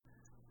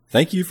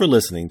Thank you for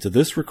listening to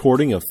this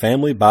recording of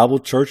Family Bible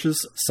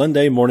Church's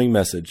Sunday morning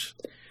message.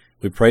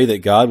 We pray that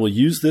God will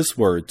use this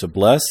word to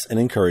bless and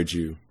encourage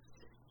you.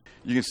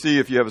 You can see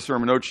if you have a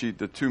sermon note sheet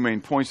the two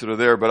main points that are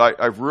there, but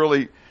I've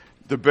really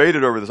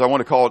debated over this. I want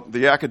to call it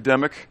the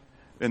academic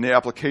and the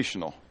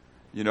applicational,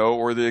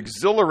 or the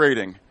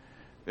exhilarating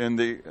and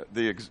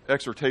the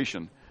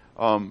exhortation.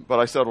 But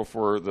I settle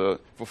for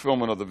the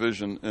fulfillment of the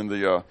vision and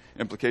the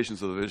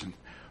implications of the vision.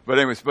 But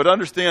anyways,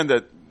 understand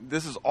that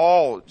this is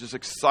all just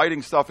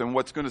exciting stuff, and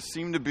what's going to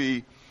seem to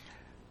be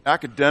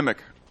academic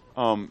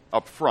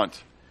up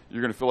front,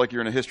 you're going to feel like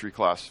you're in a history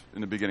class in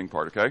the beginning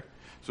part, okay?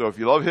 So if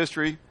you love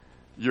history,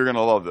 you're going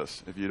to love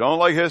this. If you don't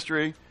like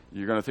history,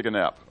 you're going to take a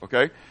nap,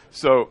 okay?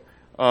 So,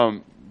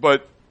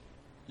 but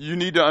you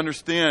need to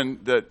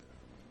understand that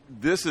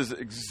this is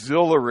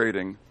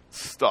exhilarating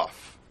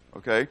stuff,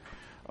 okay?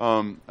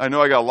 I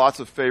know I got lots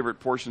of favorite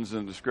portions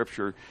in the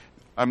Scripture.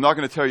 I'm not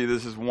going to tell you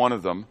this is one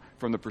of them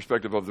from the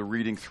perspective of the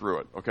reading through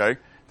it, okay?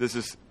 This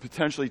is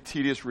potentially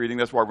tedious reading.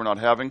 That's why we're not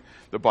having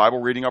the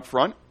Bible reading up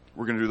front.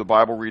 We're going to do the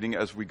Bible reading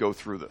as we go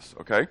through this,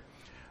 okay?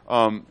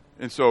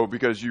 And so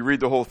because you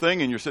read the whole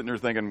thing and you're sitting there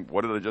thinking,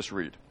 what did I just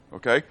read,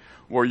 okay?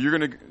 Well, you're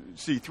going to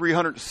see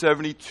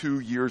 372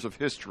 years of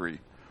history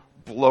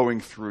blowing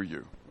through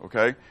you,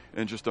 okay,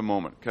 in just a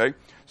moment, okay?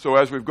 So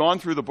as we've gone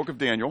through the book of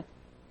Daniel,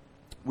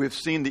 we've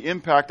seen the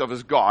impact of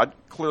his God.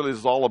 Clearly, this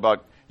is all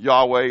about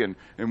Yahweh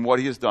and what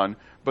he has done,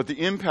 but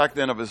the impact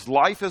then of his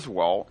life as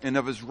well and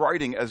of his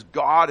writing as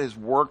God has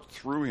worked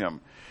through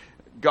him.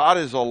 God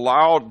has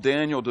allowed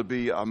Daniel to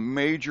be a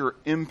major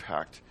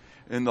impact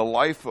in the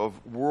life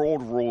of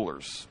world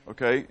rulers,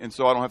 okay? And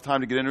so I don't have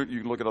time to get into it. You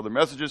can look at other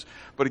messages.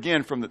 But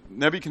again, from the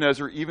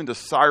Nebuchadnezzar even to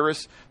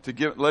Cyrus,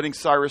 letting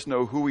Cyrus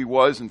know who he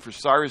was, and for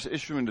Cyrus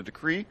issuing the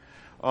decree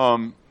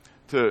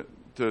to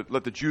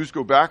let the Jews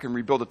go back and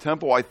rebuild the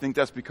temple, I think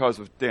that's because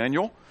of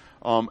Daniel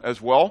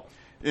as well.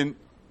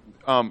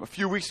 A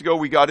few weeks ago,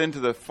 we got into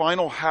the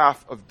final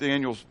half of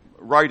Daniel's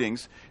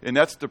writings, and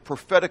that's the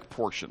prophetic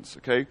portions,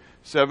 okay,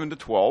 7 to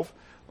 12.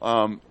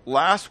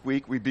 Last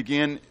week, we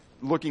began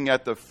looking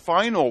at the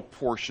final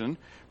portion,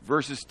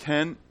 chapters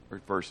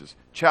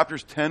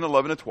 10,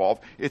 11, and 12.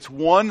 It's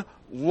one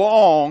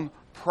long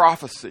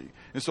prophecy.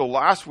 And so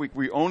last week,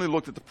 we only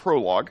looked at the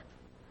prologue.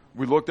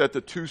 We looked at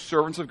the two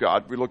servants of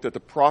God. We looked at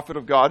the prophet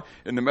of God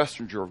and the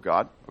messenger of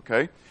God,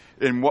 okay,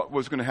 and what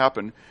was going to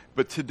happen.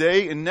 But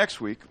today and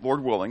next week,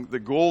 Lord willing, the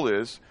goal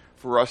is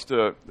for us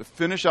to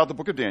finish out the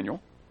book of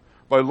Daniel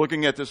by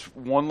looking at this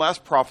one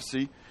last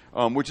prophecy,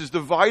 which is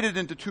divided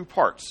into two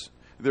parts.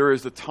 There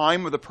is the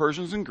time of the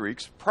Persians and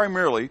Greeks,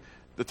 primarily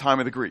the time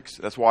of the Greeks.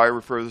 That's why I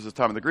refer to this as the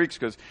time of the Greeks,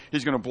 because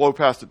he's going to blow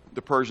past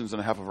the Persians in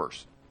a half a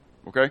verse,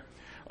 okay?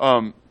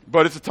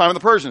 But it's the time of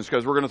the Persians,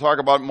 because we're going to talk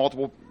about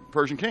multiple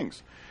Persian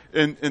kings.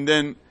 And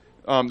then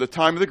the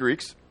time of the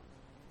Greeks.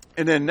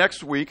 And then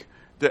next week,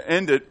 to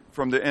end it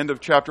from the end of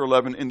chapter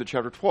 11 into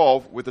chapter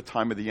 12 with the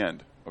time of the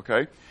end,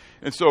 okay?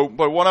 And so,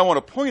 but what I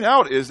want to point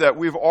out is that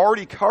we've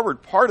already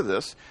covered part of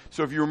this.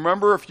 So if you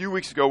remember a few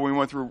weeks ago, we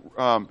went through,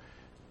 I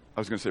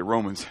was going to say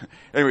Romans.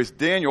 Anyways,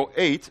 Daniel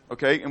 8,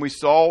 okay? And we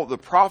saw the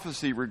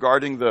prophecy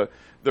regarding the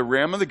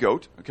ram and the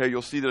goat, okay?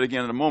 You'll see that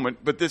again in a moment.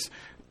 But this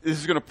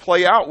is going to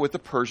play out with the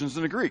Persians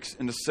and the Greeks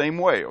in the same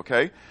way,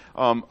 okay?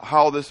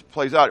 How this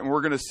plays out. And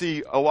we're going to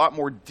see a lot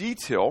more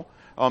detail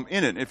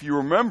in it. If you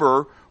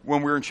remember,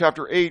 when we were in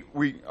chapter 8,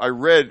 I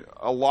read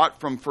a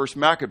lot from 1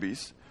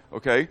 Maccabees,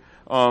 okay?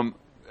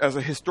 As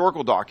a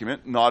historical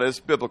document, not as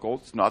biblical.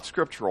 It's not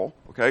scriptural,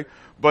 okay?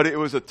 But it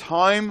was a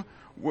time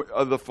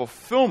of the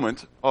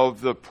fulfillment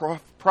of the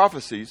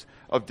prophecies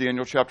of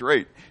Daniel chapter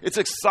 8. It's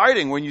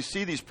exciting when you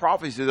see these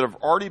prophecies that have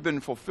already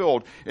been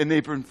fulfilled, and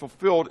they've been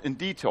fulfilled in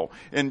detail.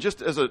 And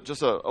just as a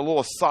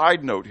little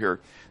side note here,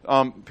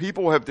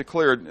 people have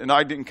declared, and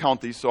I didn't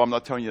count these, so I'm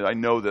not telling you that I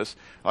know this.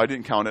 I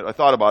didn't count it. I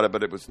thought about it,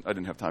 but I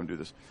didn't have time to do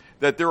this.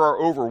 That there are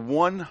over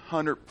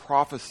 100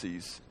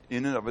 prophecies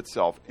in and of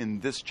itself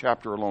in this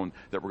chapter alone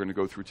that we're going to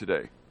go through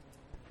today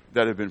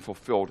that have been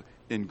fulfilled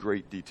in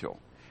great detail.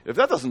 If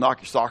that doesn't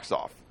knock your socks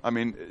off, I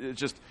mean,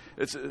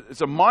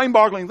 it's a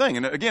mind-boggling thing.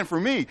 And again, for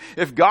me,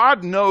 if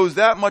God knows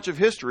that much of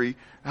history,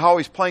 how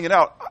he's playing it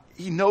out,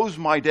 he knows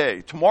my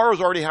day. Tomorrow's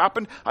already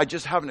happened. I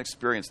just haven't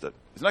experienced it.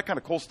 Isn't that kind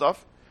of cool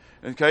stuff?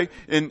 Okay?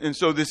 And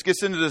so this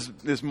gets into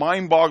this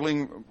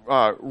mind-boggling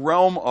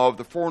realm of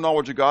the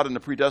foreknowledge of God and the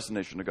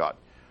predestination of God.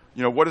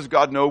 What does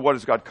God know? What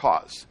does God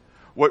cause?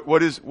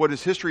 What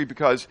is history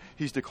because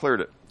he's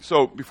declared it?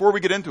 So before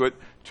we get into it,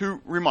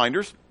 two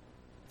reminders.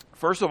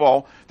 First of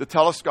all, the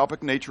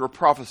telescopic nature of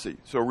prophecy.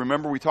 So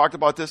remember, we talked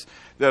about this,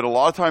 that a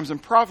lot of times in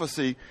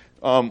prophecy,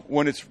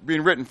 when it's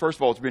being written, first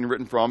of all, it's being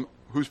written from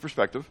whose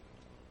perspective?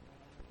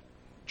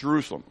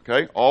 Jerusalem,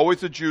 okay? Always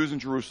the Jews in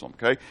Jerusalem,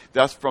 okay?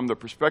 That's from the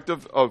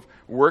perspective of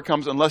where it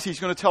comes, unless he's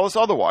going to tell us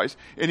otherwise.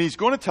 And he's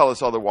going to tell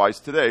us otherwise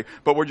today.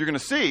 But what you're going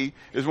to see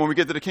is when we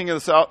get to the king of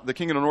the south, the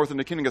king of the north, and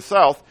the king of the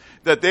south,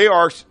 that they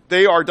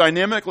are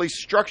dynamically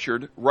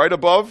structured right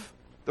above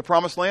the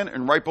promised land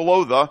and right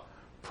below the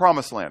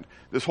promised land.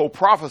 This whole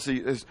prophecy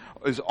is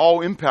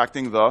all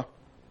impacting the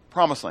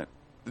promised land.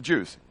 The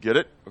Jews. Get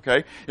it?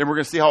 Okay? And we're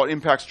going to see how it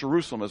impacts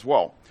Jerusalem as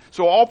well.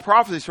 So all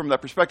prophecies from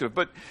that perspective.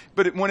 But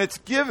when it's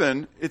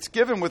given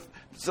with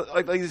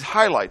like these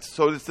highlights.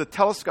 So it's the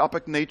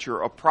telescopic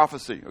nature of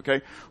prophecy,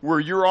 okay? Where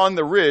you're on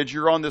the ridge,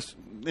 you're on this,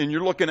 and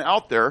you're looking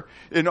out there,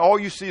 and all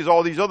you see is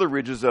all these other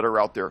ridges that are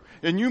out there.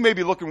 And you may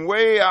be looking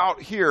way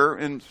out here,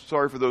 and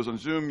sorry for those on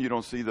Zoom, you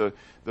don't see the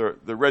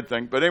red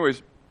thing. But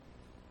anyways,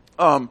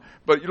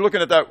 but you're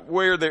looking at that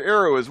where the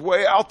arrow is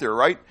way out there,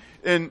 right?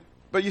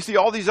 But you see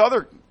all these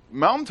other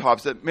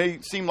mountaintops that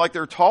may seem like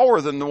they're taller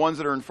than the ones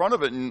that are in front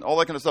of it and all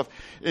that kind of stuff,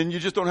 and you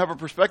just don't have a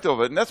perspective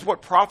of it. And that's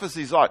what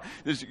prophecy's on.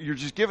 You're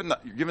just given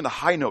the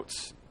high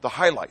notes, the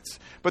highlights.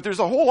 But there's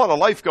a whole lot of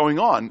life going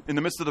on in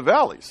the midst of the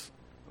valleys,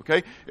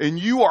 okay? And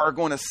you are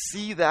going to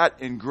see that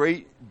in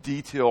great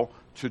detail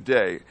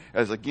today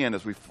as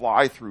we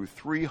fly through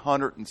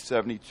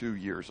 372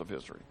 years of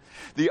history.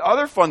 The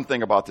other fun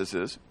thing about this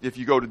is, if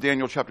you go to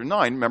Daniel chapter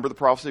 9, remember the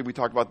prophecy we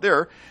talked about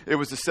there, it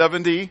was the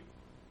 77s,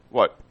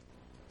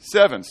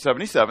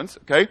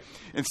 okay?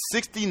 And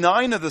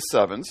 69 of the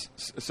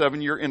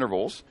 7-year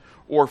intervals,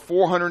 or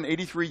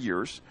 483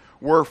 years,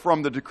 were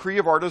from the decree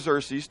of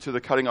Artaxerxes to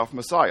the cutting off of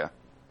Messiah.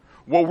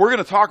 What we're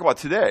going to talk about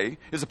today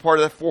is a part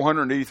of that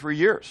 483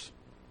 years,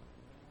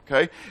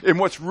 okay? And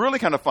what's really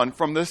kind of fun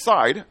from this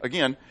side,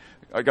 again,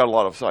 I got a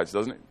lot of sides,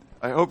 doesn't it?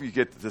 I hope you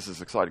get that this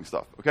is exciting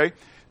stuff, okay?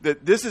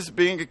 That this is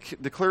being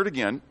declared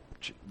again,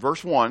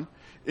 verse 1,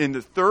 in the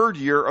 3rd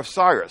year of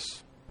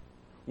Cyrus.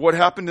 What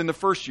happened in the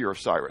 1st year of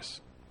Cyrus?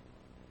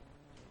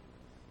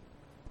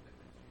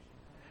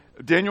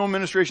 Daniel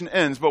administration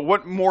ends, but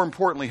what more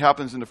importantly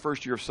happens in the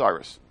 1st year of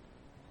Cyrus?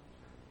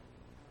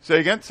 Say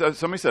again?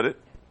 Somebody said it.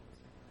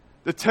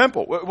 The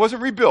temple. It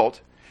wasn't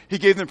rebuilt. He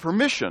gave them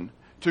permission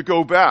to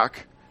go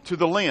back to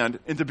the land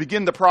and to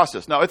begin the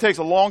process. Now, it takes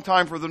a long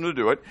time for them to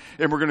do it,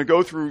 and we're going to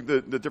go through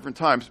the different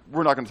times.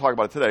 We're not going to talk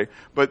about it today,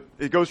 but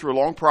it goes through a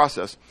long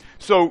process.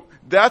 So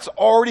that's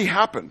already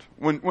happened.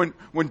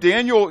 When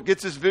Daniel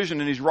gets his vision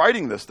and he's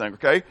writing this thing,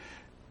 okay,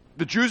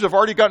 the Jews have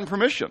already gotten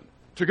permission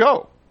to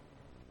go,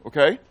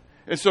 okay?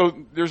 And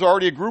so there's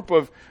already a group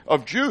of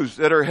Jews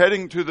that are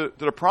heading to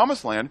the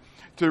promised land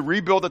to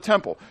rebuild the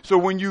temple. So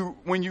when you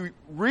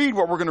read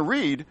what we're going to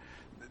read,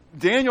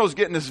 Daniel's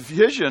getting this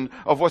vision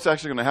of what's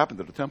actually going to happen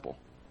to the temple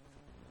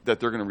that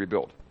they're going to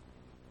rebuild.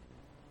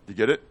 You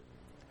get it?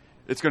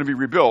 It's going to be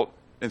rebuilt,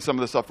 and some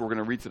of the stuff we're going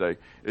to read today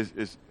is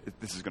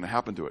this is going to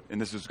happen to it,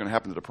 and this is going to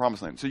happen to the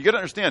promised land. So you got to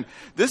understand,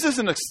 this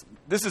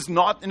is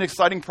not an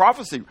exciting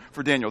prophecy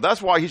for Daniel.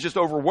 That's why he's just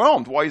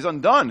overwhelmed, why he's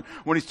undone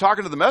when he's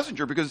talking to the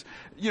messenger, because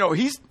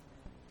he's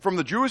from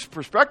the Jewish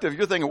perspective,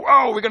 you're thinking,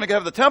 whoa, we're going to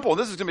have the temple, and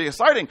this is going to be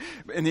exciting,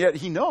 and yet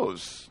he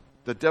knows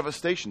the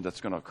devastation that's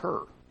going to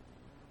occur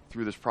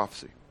through this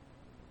prophecy.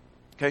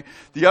 Okay.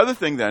 The other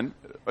thing then,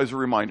 as a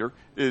reminder,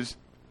 is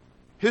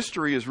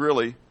history is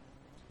really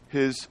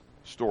his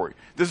story.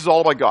 This is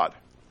all about God.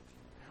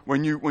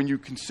 When you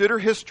consider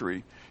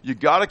history, you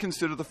got to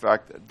consider the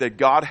fact that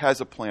God has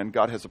a plan,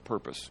 God has a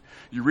purpose.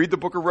 You read the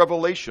book of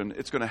Revelation,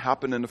 it's going to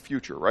happen in the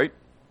future, right?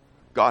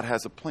 God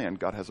has a plan,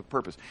 God has a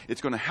purpose.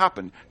 It's going to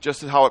happen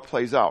just as how it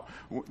plays out.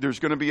 There's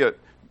going to be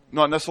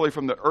not necessarily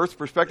from the earth's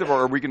perspective, or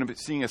are we going to be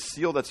seeing a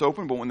seal that's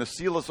open, but when the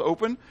seal is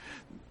open,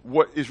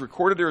 what is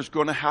recorded there is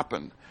going to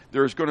happen.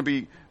 There's going to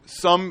be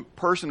some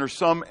person or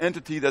some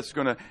entity that's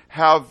going to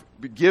have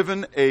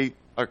given a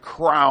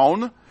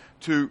crown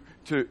to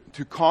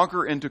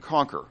conquer and to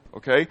conquer,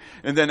 okay?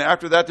 And then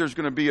after that, there's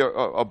going to be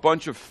a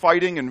bunch of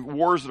fighting and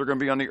wars that are going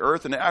to be on the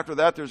earth. And after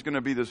that, there's going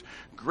to be this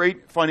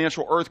great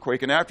financial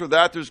earthquake. And after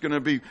that, there's going to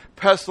be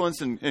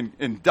pestilence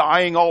and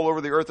dying all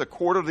over the earth. A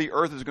quarter of the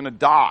earth is going to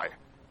die,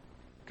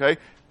 okay?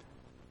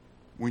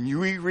 When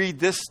you read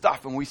this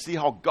stuff and we see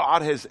how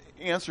God has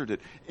answered it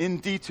in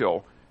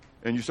detail,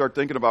 and you start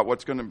thinking about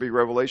what's going to be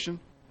Revelation,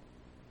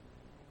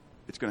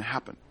 it's going to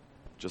happen,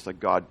 just like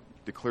God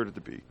declared it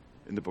to be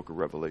in the book of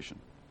Revelation.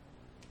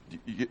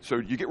 So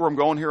you get where I'm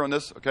going here on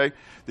this, okay?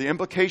 The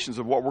implications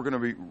of what we're going to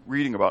be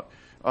reading about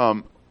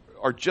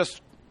are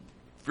just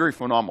very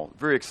phenomenal,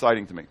 very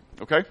exciting to me,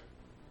 okay?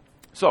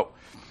 So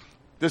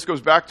this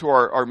goes back to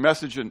our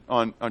message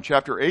on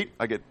chapter 8.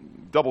 I get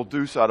double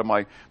deuce out of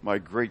my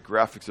great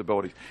graphics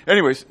abilities.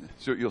 Anyways,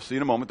 so you'll see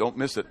in a moment. Don't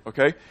miss it,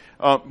 okay?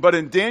 But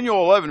in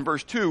Daniel 11,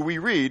 verse 2, we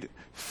read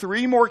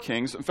 3 more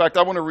kings. In fact,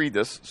 I want to read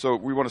this, so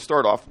we want to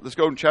start off. Let's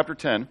go in chapter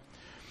 10,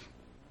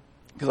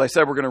 because I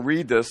said we're going to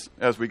read this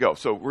as we go.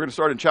 So we're going to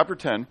start in chapter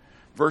 10,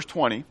 verse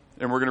 20,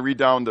 and we're going to read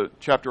down to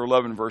chapter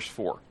 11, verse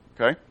 4,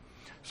 okay?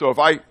 So if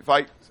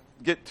I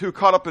get too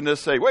caught up in this,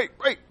 say, wait,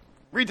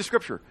 read the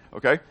scripture,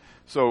 okay?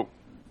 So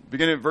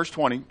beginning at verse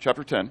 20,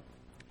 chapter 10,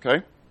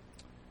 okay?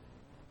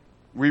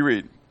 We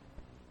read,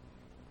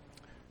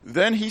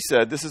 "Then he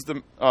said," this is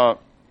the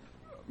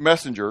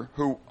messenger,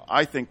 who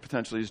I think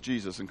potentially is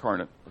Jesus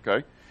incarnate,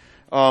 okay?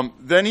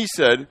 "Then he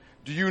said,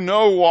 'Do you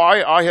know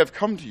why I have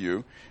come to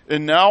you?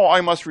 And now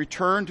I must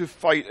return to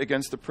fight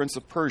against the prince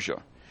of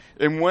Persia.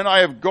 And when I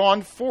have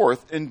gone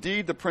forth,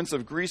 indeed the prince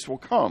of Greece will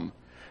come.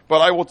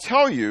 But I will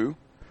tell you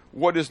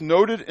what is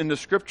noted in the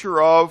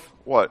scripture of,"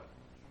 what?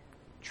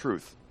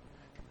 Truth.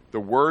 the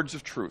words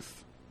of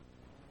truth.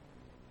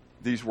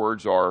 These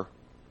words are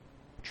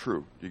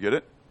true. You get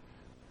it?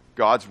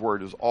 God's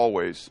word is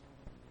always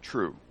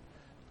true.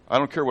 I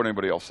don't care what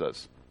anybody else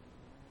says.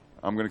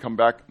 I'm going to come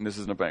back, and this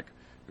isn't a bank.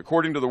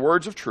 According to the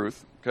words of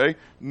truth, okay,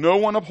 no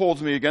one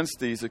upholds me against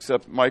these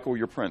except Michael,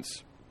 your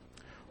prince.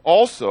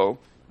 Also,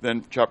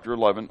 then chapter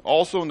 11,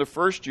 also in the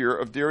first year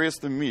of Darius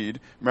the Mede,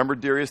 remember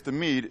Darius the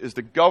Mede is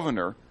the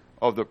governor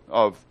of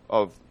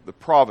the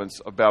province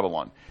of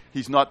Babylon.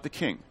 He's not the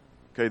king.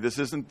 Okay, this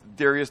isn't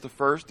Darius the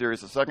first,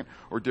 Darius the second,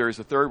 or Darius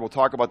the third. We'll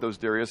talk about those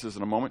Dariuses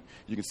in a moment.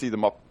 You can see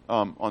them up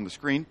on the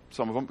screen,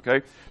 some of them.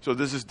 Okay, so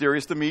this is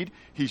Darius the Mede.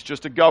 He's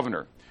just a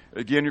governor.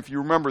 Again, if you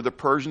remember, the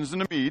Persians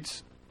and the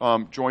Medes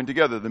joined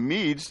together. The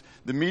Medes,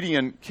 the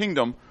Median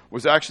kingdom,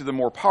 was actually the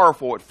more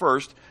powerful at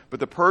first,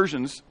 but the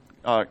Persians,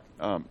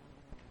 Cambyses,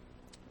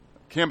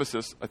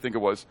 I think it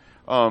was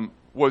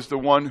the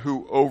one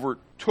who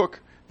overtook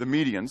the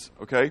Medians.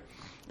 Okay,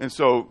 and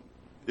so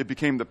it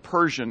became the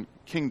Persian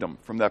kingdom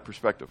from that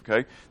perspective,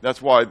 okay?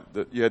 That's why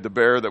you had the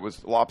bear that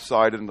was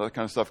lopsided and that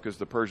kind of stuff, because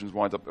the Persians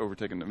wound up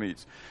overtaking the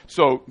Medes.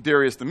 So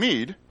Darius the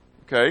Mede,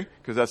 okay,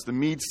 because that's the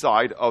Mede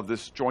side of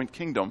this joint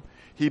kingdom,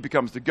 he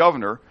becomes the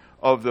governor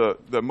of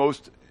the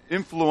most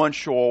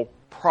influential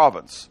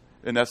province,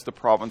 and that's the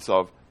province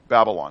of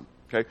Babylon,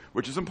 okay?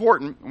 Which is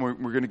important. We're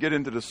going to get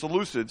into the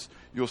Seleucids.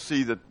 You'll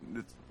see that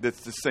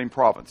it's the same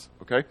province,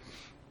 okay?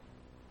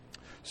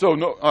 So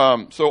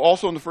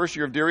also in the first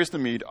year of Darius the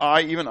Mede,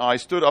 even I,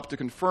 stood up to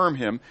confirm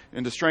him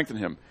and to strengthen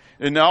him.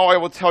 And now I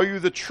will tell you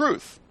the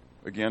truth.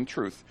 Again,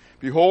 truth.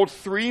 Behold,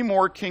 3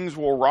 more kings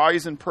will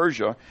rise in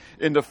Persia,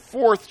 and the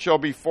 4th shall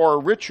be far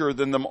richer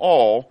than them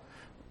all.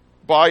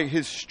 By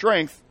his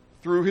strength,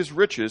 through his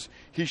riches,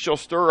 he shall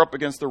stir up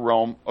against the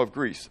realm of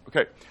Greece.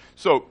 Okay,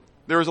 so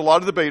there is a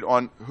lot of debate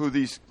on who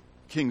these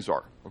kings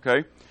are,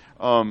 okay?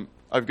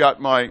 I've got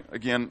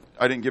again,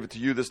 I didn't give it to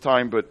you this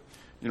time, but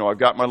I've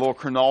got my little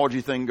chronology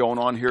thing going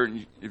on here.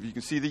 And if you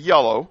can see the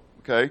yellow,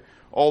 okay,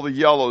 all the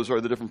yellows are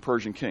the different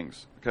Persian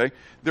kings, okay?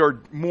 There are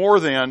more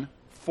than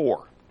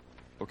 4,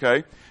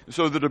 okay?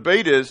 So the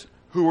debate is,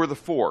 who are the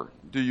 4?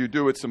 Do you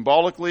do it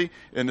symbolically?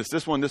 And it's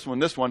this one, this one,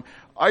 this one.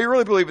 I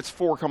really believe it's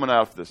 4 coming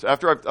out of this.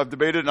 After I've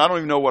debated, and I don't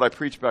even know what I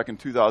preached back in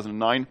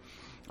 2009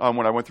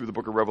 when I went through the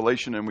book of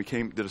Revelation and we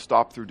did a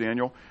stop through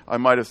Daniel. I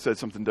might have said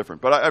something different.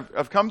 But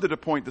I've come to the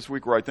point this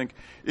week where I think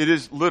it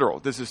is literal.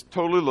 This is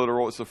totally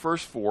literal. It's the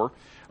first 4.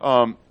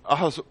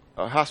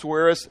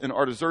 Ahasuerus and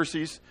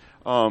Artaxerxes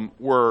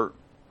were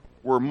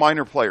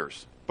minor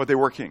players, but they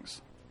were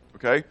kings.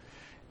 Okay?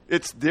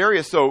 It's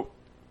Darius. So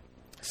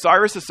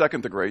Cyrus II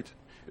the Great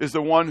is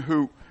the one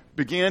who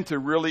began to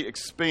really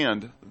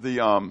expand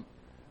the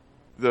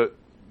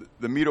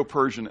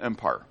Medo-Persian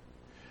Empire.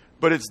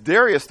 But it's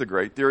Darius the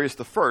Great, Darius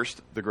the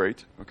First the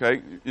Great,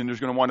 okay? And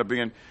there's going to wind up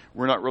being,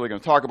 we're not really going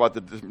to talk about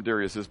the different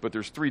Dariuses, but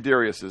there's 3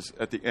 Dariuses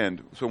at the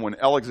end. So when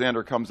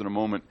Alexander comes in a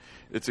moment,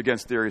 it's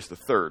against Darius the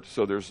Third.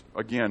 So there's,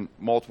 again,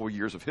 multiple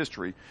years of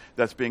history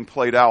that's being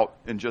played out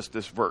in just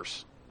this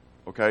verse,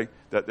 okay,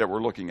 that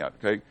we're looking at,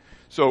 okay?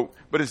 So,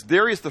 but it's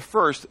Darius the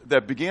First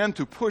that began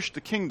to push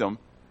the kingdom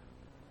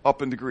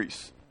up into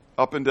Greece,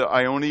 up into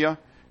Ionia,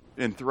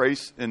 in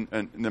Thrace, and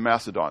the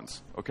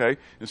Macedons, okay?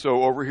 And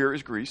so over here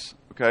is Greece,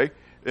 okay?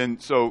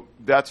 And so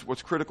that's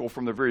what's critical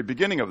from the very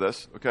beginning of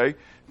this, okay?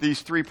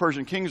 These 3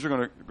 Persian kings are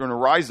going to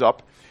rise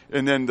up,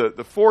 and then the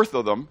 4th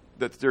of them,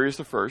 that's Darius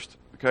the First,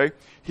 okay?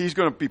 He's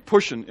going to be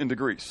pushing into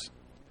Greece.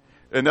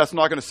 And that's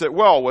not going to sit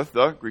well with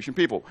the Grecian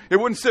people. It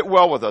wouldn't sit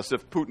well with us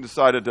if Putin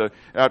decided to,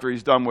 after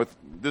he's done with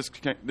this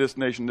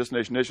nation,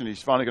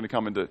 he's finally going to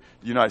come into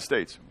the United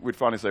States. We'd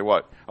finally say,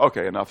 what?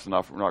 Okay, enough's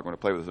enough. We're not going to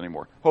play with this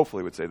anymore.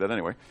 Hopefully we'd say that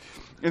anyway.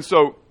 And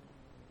so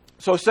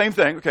same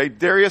thing, okay,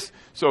 Darius,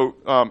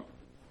 Cyrus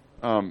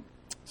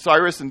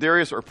and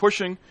Darius are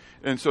pushing,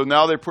 and so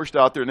now they're pushed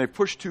out there, and they've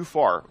pushed too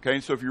far, okay?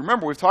 So if you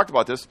remember, we've talked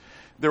about this.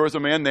 There was a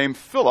man named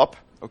Philip,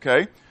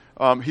 okay?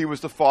 He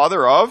was the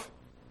father of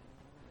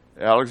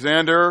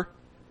Alexander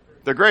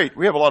the Great.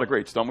 We have a lot of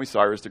greats, don't we?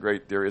 Cyrus the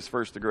Great, Darius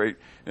First the Great,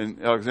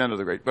 and Alexander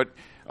the Great. But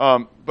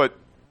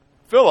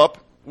Philip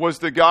was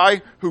the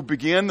guy who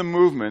began the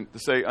movement to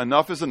say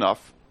enough is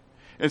enough.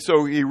 And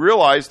so he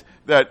realized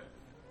that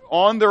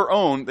on their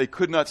own they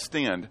could not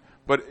stand.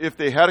 But if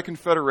they had a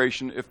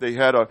confederation, if they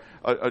had a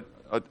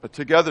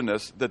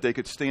togetherness, that they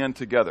could stand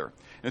together.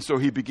 And so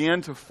he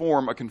began to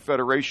form a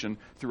confederation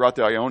throughout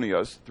the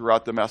Ionias,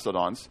 throughout the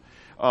Macedons.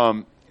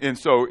 And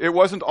so it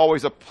wasn't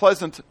always a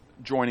pleasant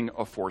joining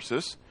of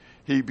forces.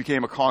 He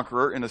became a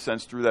conqueror, in a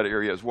sense, through that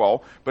area as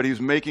well. But he was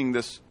making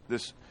this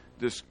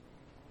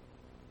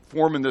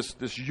forming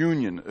this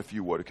union, if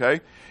you would,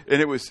 okay?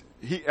 And it was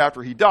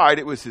after he died,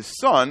 it was his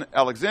son,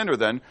 Alexander,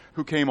 then,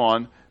 who came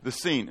on the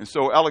scene. And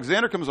so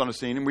Alexander comes on the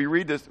scene, and we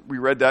read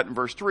that in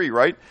verse 3,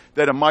 right?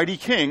 That a mighty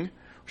king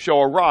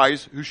shall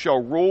arise, who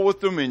shall rule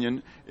with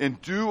dominion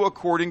and do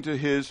according to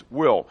his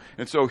will.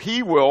 And so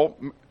he will,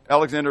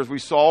 Alexander, as we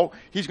saw,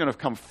 he's going to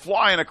come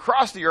flying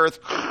across the earth,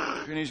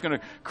 and he's going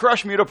to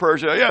crush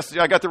Medo-Persia. Yes,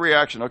 I got the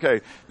reaction.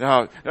 Okay,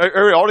 now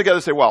everybody all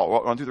together say,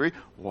 wow. 1, 2, 3.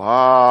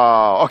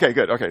 Wow. Okay,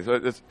 good. Okay, so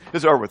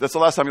it's over with. That's the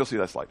last time you'll see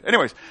that slide.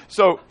 Anyways,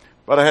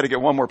 but I had to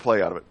get one more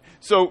play out of it.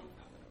 So,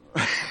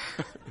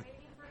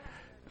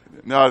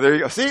 no, there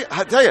you go. See,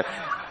 I tell you,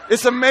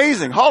 it's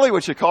amazing.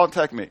 Hollywood should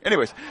contact me.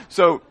 Anyways,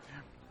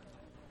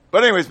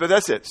 but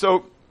that's it.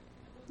 So,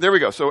 there we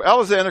go. So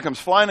Alexander comes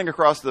flying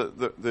across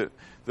and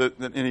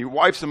he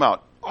wipes them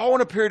out. All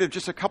in a period of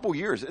just a couple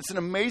years. It's an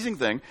amazing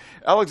thing.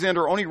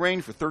 Alexander only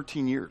reigned for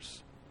 13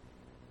 years.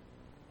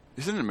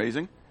 Isn't it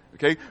amazing?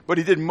 Okay, but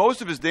he did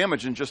most of his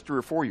damage in just 3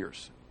 or 4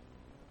 years.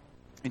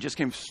 He just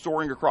came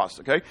soaring across,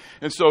 okay?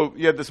 And so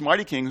you had this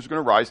mighty king who's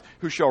going to rise,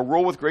 who shall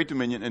rule with great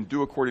dominion and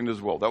do according to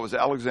his will. That was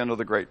Alexander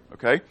the Great,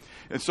 okay?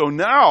 And so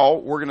now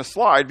we're going to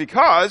slide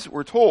because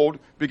we're told,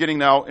 beginning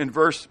now in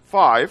verse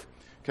 5,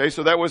 okay,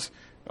 so that was,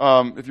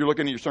 if you're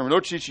looking at your sermon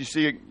note sheets, you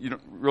see you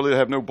don't really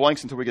have no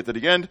blanks until we get to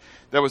the end.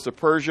 That was the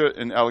Persia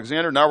and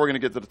Alexander. Now we're going to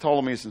get to the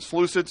Ptolemies and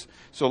Seleucids.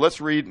 So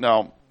let's read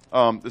now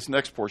this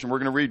next portion. We're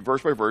going to read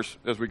verse by verse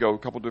as we go, a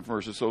couple different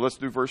verses. So let's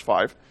do verse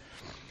 5.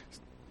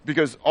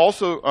 Because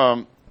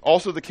also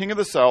the king of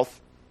the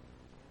south,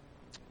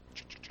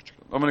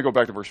 I'm going to go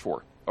back to verse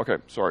 4. Okay,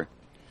 sorry.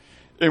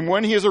 And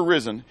when he is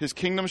arisen, his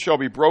kingdom shall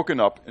be broken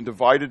up and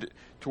divided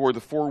toward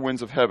the 4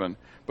 winds of heaven,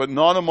 but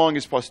not among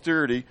his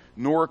posterity,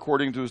 nor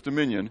according to his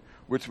dominion,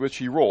 with which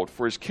he ruled.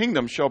 For his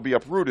kingdom shall be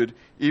uprooted,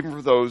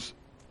 even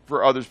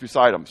for others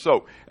beside him.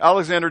 So,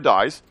 Alexander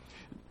dies.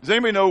 Does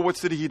anybody know what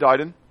city he died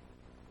in?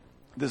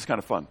 This is kind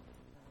of fun.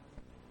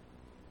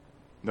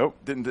 Nope,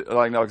 didn't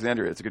like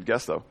Alexandria. It's a good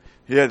guess, though.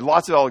 He had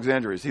lots of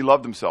Alexandrias. He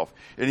loved himself.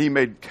 And he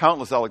made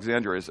countless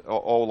Alexandrias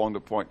all along the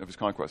point of his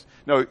conquest.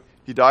 No,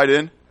 he died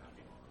in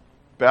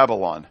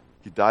Babylon.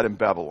 He died in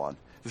Babylon.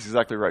 This is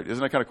exactly right.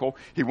 Isn't that kind of cool?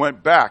 He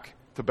went back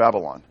to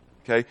Babylon.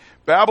 Okay,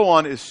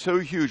 Babylon is so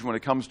huge when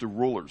it comes to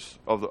rulers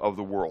of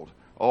the world,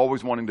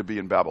 always wanting to be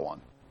in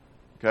Babylon.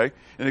 Okay,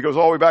 and it goes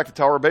all the way back to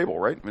Tower of Babel,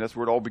 right? I mean, that's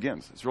where it all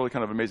begins. It's really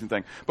kind of an amazing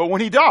thing. But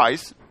when he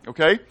dies,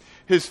 okay,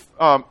 his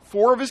 4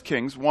 of his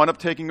kings wound up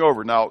taking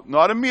over. Now,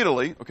 not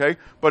immediately, okay,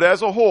 but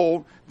as a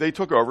whole, they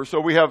took over. So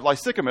we have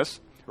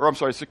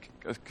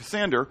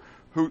Cassander,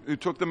 who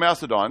took the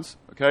Macedons.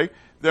 Okay,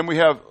 then we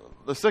have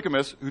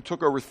Lysichamus, who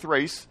took over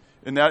Thrace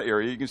in that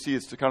area. You can see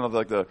it's kind of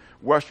like the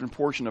western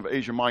portion of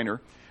Asia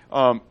Minor.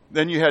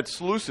 Then you had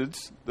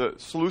Seleucids,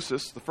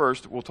 Seleucus the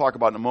first, we'll talk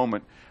about in a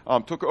moment,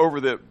 took over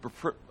the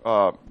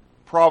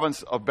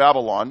province of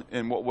Babylon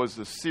in what was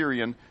the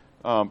Syrian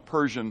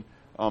Persian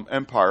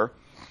Empire.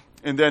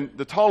 And then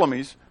the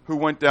Ptolemies, who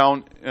went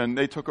down and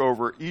they took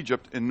over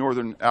Egypt in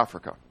northern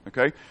Africa.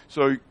 Okay,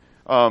 so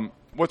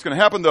what's going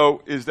to happen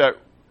though is that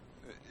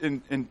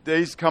in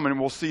days coming, and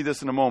we'll see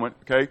this in a moment.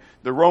 Okay,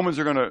 the Romans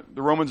are going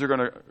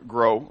to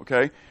grow.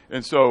 Okay,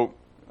 and so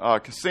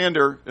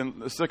Cassander and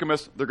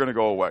Lysichamus, they're going to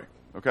go away.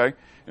 Okay,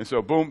 and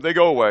so boom, they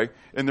go away,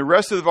 and the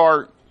rest of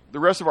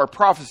our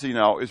prophecy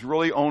now is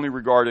really only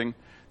regarding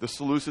the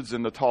Seleucids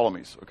and the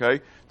Ptolemies.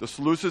 Okay, the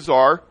Seleucids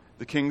are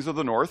the kings of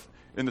the north,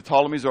 and the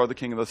Ptolemies are the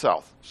king of the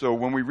south. So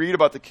when we read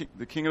about the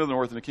king of the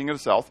north and the king of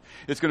the south,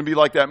 it's going to be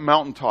like that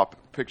mountaintop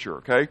picture.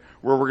 Okay,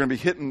 where we're going to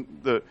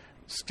be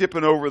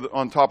skipping over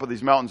on top of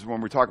these mountains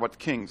when we talk about the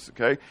kings.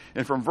 Okay,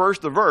 and from verse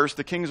to verse,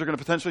 the kings are going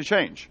to potentially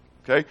change.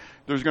 Okay,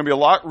 there's going to be a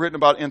lot written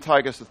about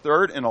Antiochus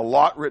III and a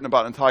lot written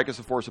about Antiochus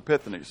IV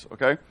Epiphanes.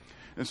 Okay,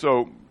 and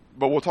so,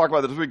 but we'll talk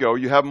about that as we go.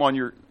 You have them on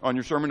your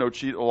sermon note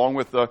sheet along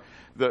with the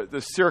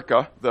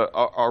circa,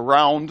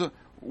 around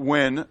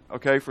when.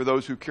 Okay, for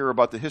those who care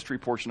about the history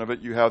portion of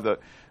it, you have the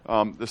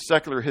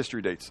secular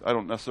history dates. I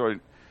don't necessarily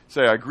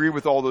say I agree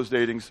with all those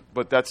datings,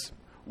 but that's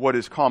what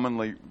is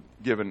commonly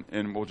given,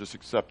 and we'll just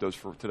accept those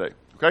for today.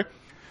 Okay,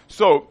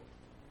 so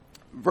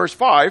verse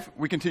 5,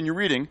 we continue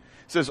reading.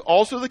 It says,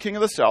 also the king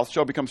of the south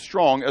shall become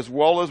strong as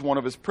well as one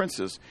of his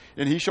princes,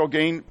 and he shall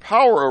gain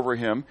power over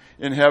him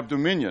and have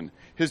dominion.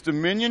 His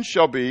dominion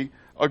shall be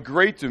a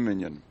great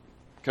dominion.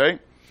 Okay,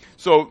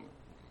 so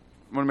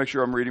I'm going to make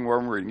sure I'm reading where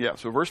I'm reading. Yeah,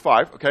 so verse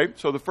 5, okay,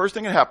 so the first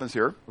thing that happens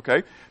here,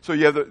 okay, so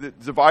you have the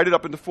divided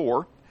up into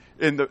 4,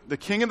 and the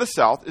king of the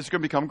south is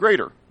going to become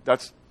greater.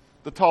 That's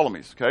the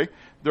Ptolemies, okay?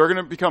 They're going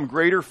to become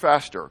greater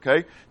faster,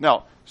 okay?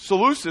 Now,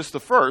 Seleucus the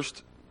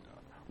first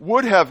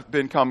would have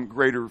become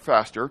greater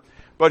faster,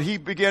 but he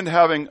began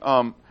having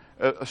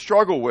a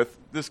struggle with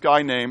this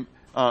guy named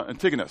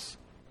Antigonus,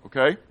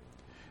 okay?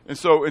 And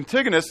so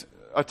Antigonus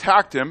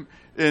attacked him,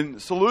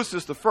 and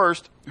Seleucus the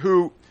first,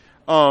 who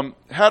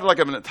had like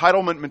an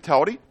entitlement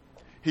mentality.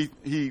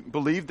 He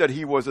believed that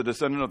he was a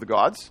descendant of the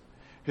gods.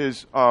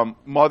 His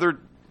mother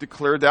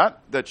declared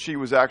that she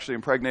was actually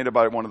impregnated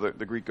by one of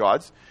the Greek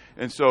gods.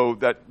 And so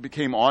that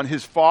became on.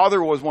 His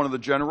father was one of the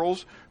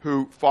generals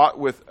who fought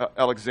with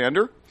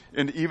Alexander,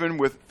 and even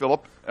with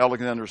Philip,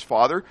 Alexander's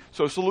father.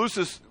 So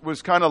Seleucus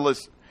was kind of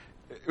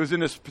was in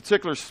this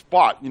particular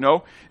spot, you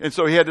know. And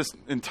so he had this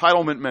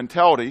entitlement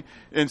mentality.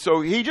 And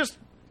so he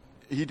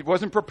he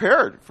wasn't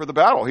prepared for the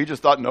battle. He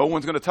just thought no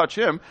one's going to touch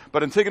him,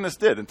 but Antigonus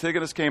did.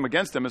 Antigonus came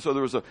against him, and so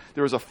there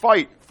was a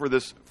fight for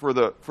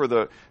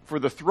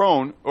the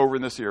throne over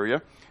in this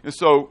area. And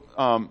so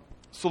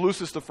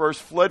Seleucus I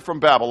fled from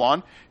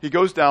Babylon. He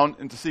goes down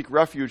and to seek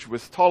refuge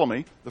with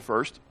Ptolemy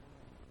I.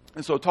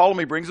 And so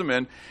Ptolemy brings him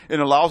in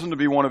and allows him to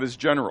be one of his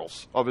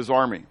generals of his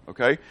army.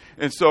 Okay,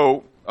 and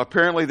so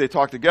apparently they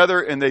talk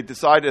together and they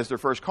decide as their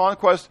first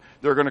conquest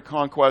they're going to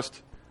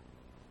conquest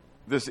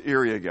this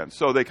area again.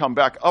 So they come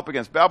back up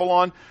against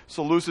Babylon.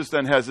 Seleucus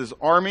then has his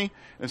army,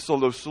 and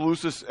so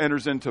Seleucus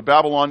enters into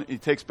Babylon. He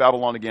takes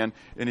Babylon again,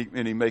 and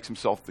he makes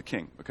himself the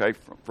king, okay,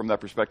 from that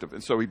perspective.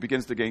 And so he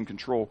begins to gain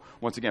control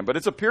once again. But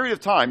it's a period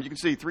of time, you can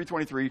see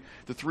 323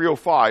 to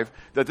 305,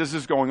 that this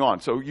is going on.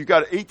 So you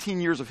got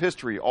 18 years of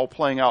history all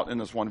playing out in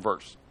this one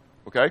verse,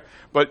 okay?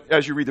 But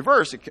as you read the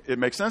verse, it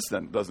makes sense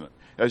then, doesn't it?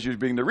 As you're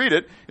beginning to read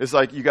it, it's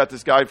like you got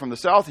this guy from the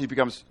south, he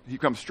becomes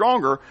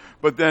stronger,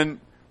 but then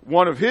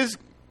one of his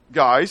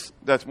guys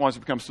that wants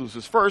to become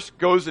Seleucus first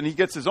goes and he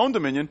gets his own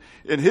dominion,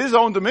 and his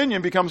own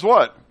dominion becomes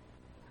what?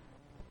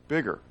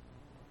 Bigger.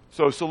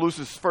 So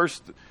Seleucus'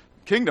 first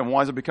kingdom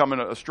winds up becoming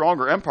a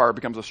stronger empire,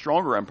 becomes a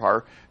stronger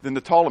empire than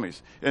the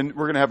Ptolemies. And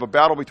we're going to have a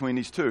battle between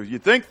these two.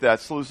 You'd think that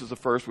Seleucus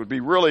I would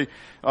be really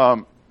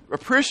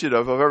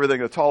appreciative of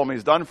everything the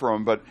Ptolemies done for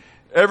him, but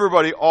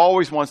everybody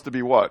always wants to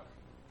be what?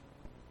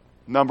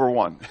 Number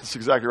one. That's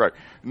exactly right.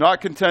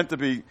 Not content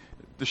to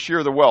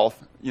share the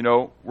wealth, we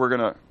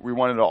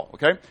want it all,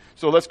 okay?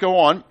 So let's go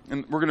on,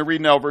 and we're going to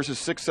read now verses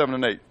 6, 7,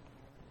 and 8,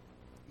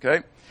 okay?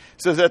 It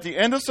says, at the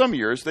end of some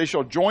years, they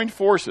shall join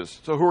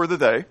forces. So who are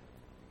they?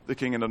 The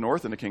king of the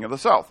north and the king of the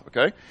south,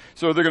 okay?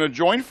 So they're going to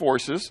join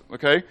forces,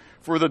 okay?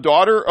 For the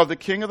daughter of the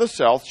king of the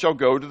south shall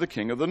go to the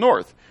king of the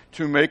north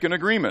to make an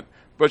agreement,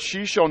 but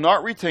she shall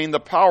not retain the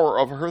power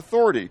of her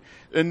authority,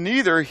 and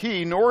neither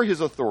he nor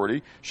his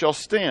authority shall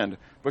stand,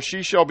 but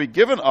she shall be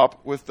given up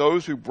with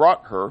those who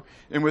brought her,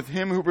 and with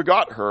him who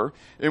begot her,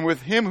 and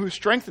with him who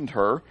strengthened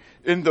her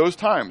in those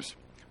times.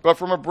 But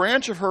from a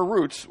branch of her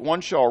roots one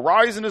shall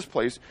arise in his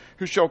place,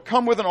 who shall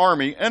come with an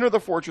army, enter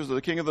the fortress of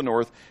the king of the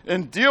north,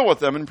 and deal with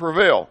them and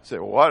prevail. Say,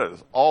 well, what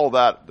is all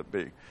that to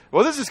be?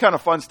 Well, this is kind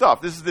of fun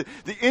stuff. This is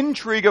the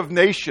intrigue of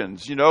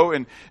nations,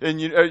 and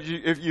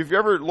if you've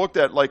ever looked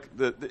at like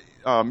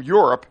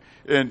Europe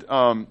and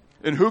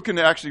who can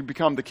actually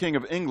become the king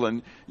of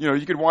England,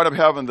 you could wind up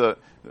having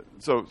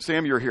so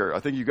Sam, you're here. I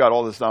think you got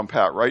all this down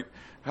pat, right?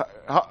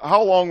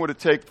 How long would it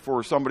take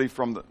for somebody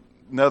from the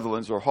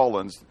Netherlands or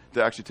Holland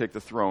to actually take the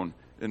throne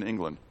in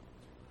England?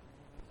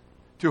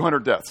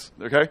 200 deaths,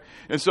 okay?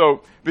 And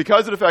so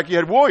because of the fact you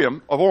had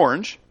William of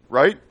Orange,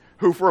 right,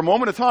 who for a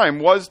moment of time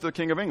was the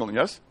king of England,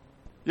 yes?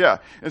 Yeah.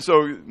 And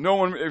so no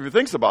one ever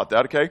thinks about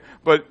that, okay?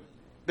 But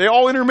they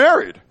all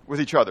intermarried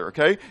with each other,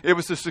 okay? It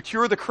was to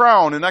secure the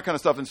crown and that kind of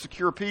stuff and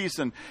secure peace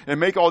and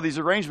make all these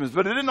arrangements.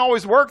 But it didn't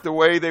always work the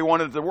way they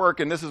wanted it to work,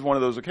 and this is one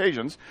of those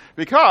occasions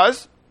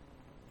because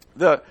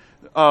where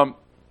am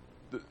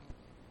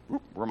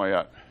I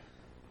at?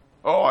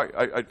 Oh,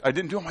 I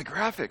didn't do all my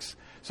graphics.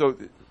 So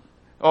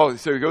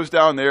he goes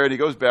down there and he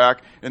goes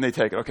back and they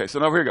take it. Okay, so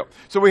now here we go.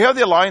 So we have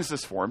the alliance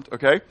that's formed,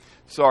 okay?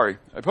 Sorry,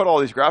 I put all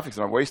these graphics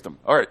and I waste them.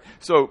 All right,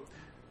 so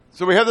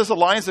we have this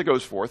alliance that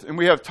goes forth, and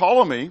we have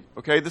Ptolemy,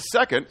 okay, the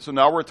second. So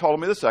now we're at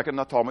Ptolemy the second,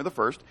 not Ptolemy the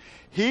first.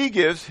 He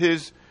gives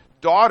his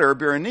daughter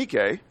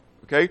Berenike,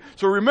 okay?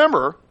 So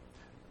remember,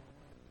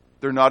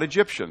 they're not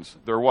Egyptians.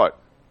 They're what?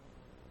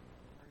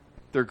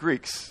 They're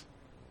Greeks.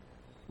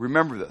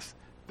 Remember this.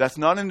 That's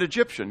not an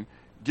Egyptian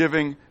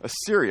giving a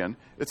Syrian.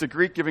 It's a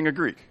Greek giving a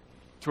Greek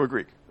to a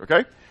Greek,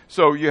 okay?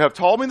 So you have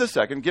Ptolemy the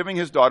second giving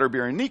his daughter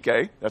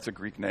Berenike, that's a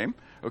Greek name,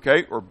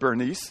 okay, or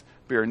Bernice,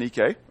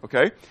 Berenike,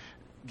 okay,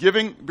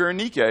 giving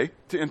Berenike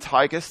to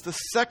Antiochus the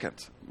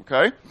second,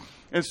 okay?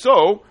 And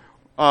so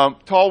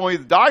Ptolemy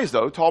dies,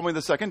 though. Ptolemy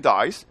the second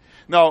dies.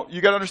 Now,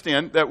 you got to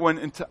understand that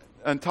when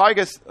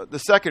Antiochus the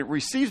second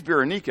receives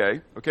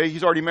Berenike, okay,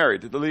 he's already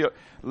married to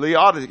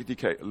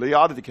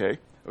Leodike,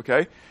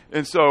 okay?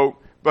 And so,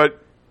 but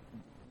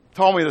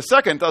Ptolemy the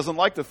second doesn't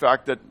like the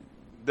fact that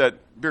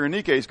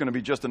Berenike is going to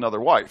be just another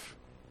wife.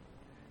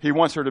 He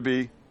wants her to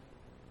be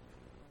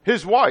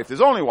his wife,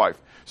 his only wife.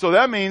 So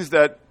that means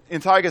that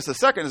Antiochus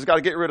II has got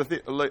to get rid of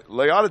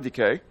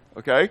Leodike,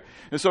 okay?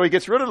 And so he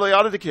gets rid of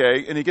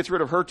Leodike, and he gets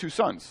rid of her two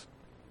sons,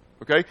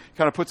 okay?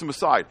 Kind of puts them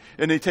aside.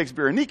 And he takes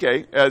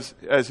Berenike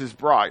as his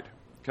bride,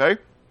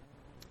 okay?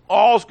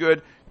 All's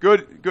good.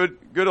 Good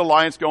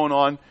alliance going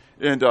on,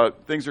 and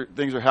things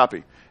are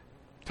happy.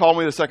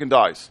 Ptolemy II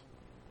dies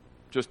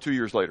just 2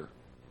 years later.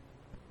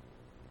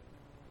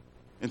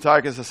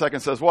 Antiochus II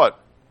says what?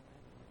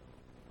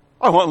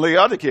 I want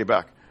Leodike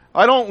back.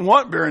 I don't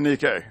want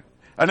Berenike.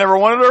 I never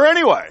wanted her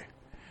anyway.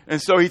 And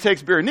so he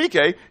takes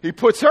Berenike, he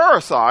puts her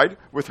aside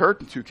with her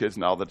two kids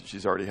now that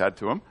she's already had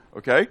to him,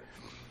 okay?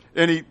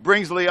 And he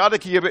brings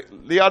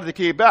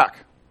Leodike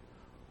back.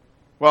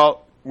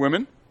 Well,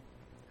 women,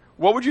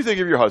 what would you think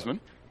of your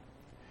husband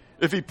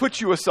if he put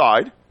you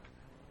aside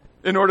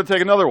in order to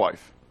take another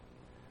wife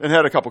and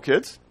had a couple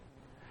kids?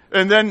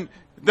 And then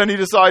he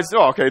decides,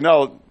 oh, okay,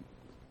 now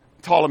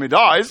Ptolemy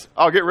dies,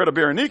 I'll get rid of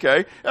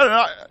Berenike,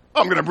 and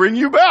I'm going to bring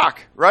you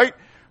back, right?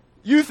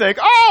 You think,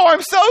 oh,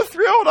 I'm so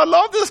thrilled. I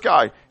love this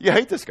guy. You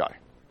hate this guy.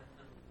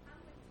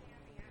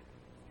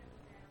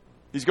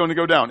 He's going to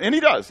go down. And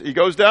he does. He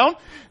goes down.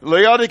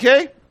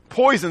 Laodike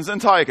poisons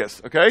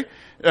Antiochus, okay?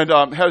 And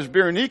has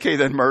Berenike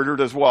then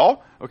murdered as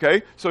well,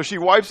 okay? So she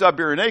wipes out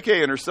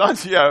Berenike and her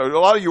sons. Yeah, a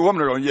lot of you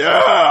women are going,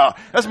 yeah,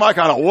 that's my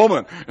kind of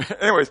woman.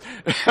 Anyways,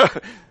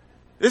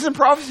 isn't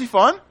prophecy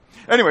fun?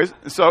 Anyways,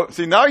 so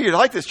see, now you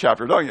like this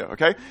chapter, don't you?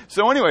 Okay?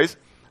 So anyways,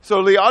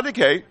 so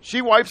Laodike,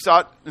 she wipes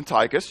out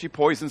Antiochus. She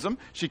poisons him.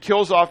 She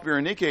kills off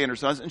Berenike and her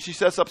sons, and she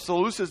sets up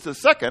Seleucus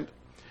II,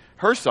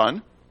 her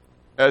son,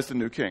 as the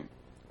new king.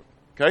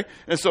 Okay?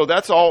 And so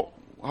that's all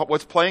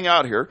what's playing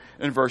out here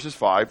in verses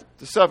 5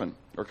 to 7.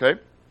 Okay?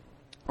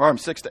 Or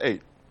 6 to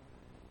 8.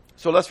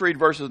 So let's read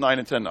verses 9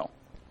 and 10 now.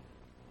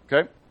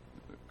 Okay?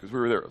 Because we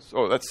were there.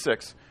 Oh, that's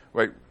 6.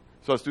 Wait.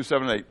 So let's do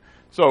 7 and 8.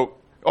 So,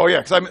 oh yeah,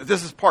 because I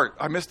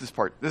missed this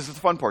part. This is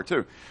the fun part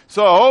too.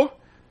 So,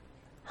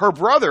 her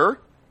brother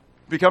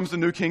becomes the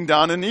new king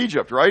down in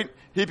Egypt, right?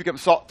 He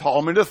becomes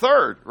Ptolemy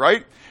III,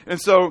 right?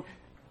 And so,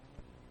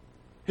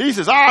 he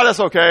says, that's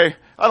okay.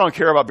 I don't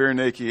care about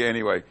Berenike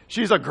anyway.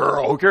 She's a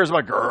girl. Who cares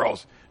about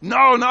girls?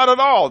 No, not at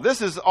all.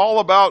 This is all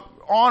about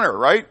honor,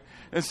 right?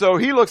 And so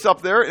he looks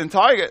up there,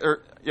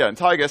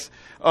 Antiochus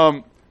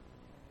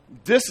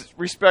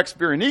disrespects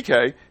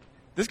Berenike.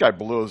 This guy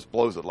blows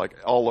it like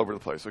all over the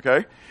place,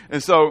 okay?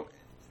 And so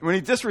when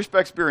he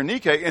disrespects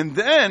Berenike, and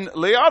then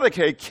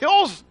Laodike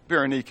kills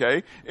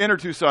Berenike and her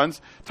two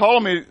sons,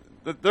 Ptolemy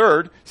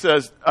III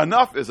says,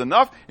 enough is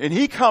enough, and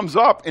he comes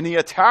up and he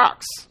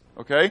attacks,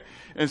 okay?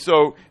 And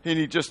so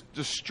he just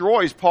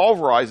destroys,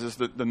 pulverizes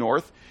the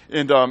north,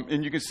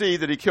 and you can see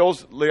that he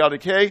kills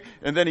Laodike,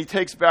 and then he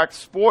takes back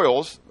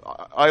spoils,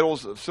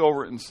 idols of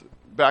silver, and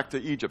back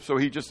to Egypt. So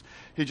he just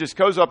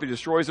goes up, he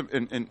destroys them,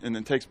 and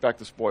then takes back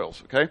the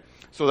spoils, okay?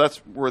 So that's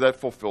where that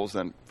fulfills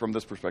then from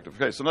this perspective.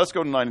 Okay, so let's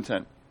go to 9 and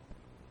 10.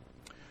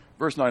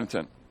 Verse 9 and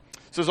 10. It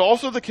says,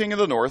 also the king of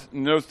the north,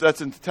 notice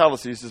that's in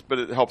italics, but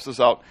it helps us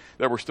out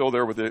that we're still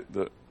there with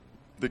the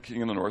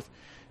king of the north.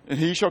 And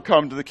he shall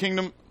come to the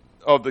kingdom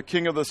of the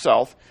king of the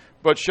south,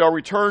 but shall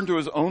return to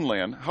his own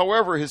land.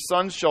 However, his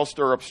sons shall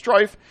stir up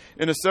strife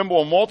and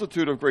assemble a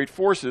multitude of great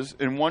forces,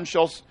 and one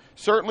shall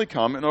certainly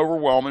come and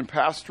overwhelm and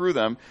pass through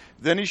them.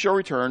 Then he shall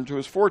return to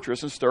his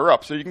fortress and stir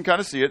up. So you can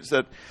kind of see it. It's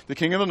that the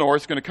king of the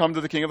north is going to come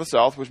to the king of the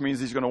south, which means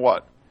he's going to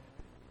what?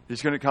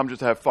 He's going to come just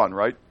to have fun,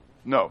 right?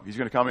 No, he's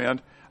going to come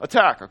and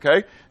attack,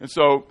 okay? And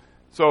so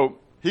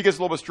he gets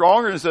a little bit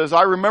stronger and says,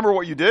 I remember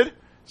what you did,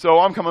 so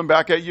I'm coming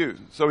back at you.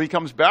 So he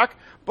comes back,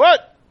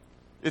 but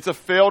it's a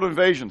failed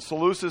invasion.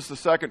 Seleucus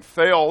II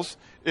fails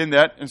in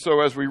that, and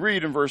so as we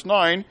read in verse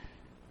 9,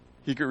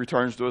 he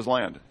returns to his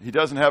land. He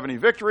doesn't have any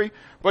victory,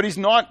 but he's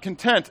not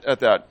content at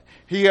that.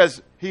 He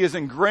has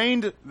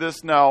ingrained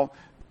this now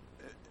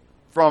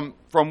from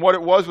what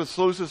it was with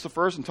Seleucus I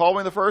and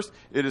Ptolemy I.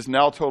 It is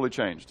now totally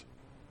changed.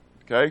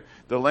 Okay?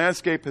 The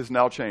landscape has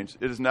now changed.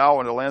 It is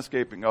now in a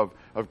landscaping of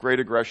great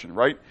aggression,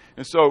 right?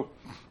 And so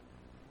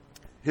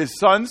his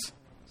sons,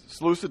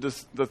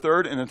 Seleucus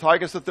III and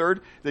Antiochus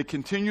III, they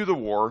continue the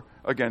war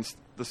against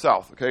the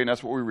south. Okay, and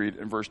that's what we read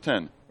in verse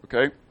 10.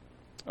 Okay,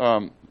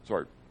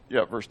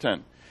 verse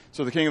 10.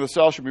 So the king of the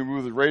south shall be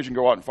moved with rage and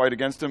go out and fight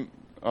against him.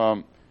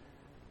 All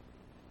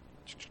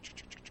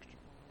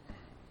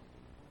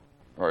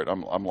right,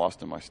 I'm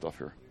lost in my stuff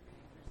here.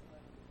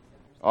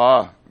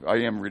 I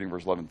am reading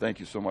verse 11. Thank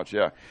you so much.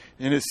 Yeah.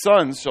 And his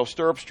sons shall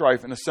stir up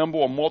strife and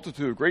assemble a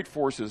multitude of great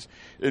forces,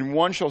 and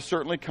one shall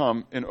certainly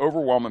come and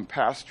overwhelm and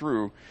pass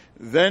through.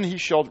 Then he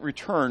shall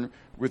return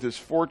with his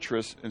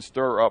fortress and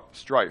stir up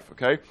strife.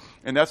 Okay?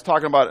 And that's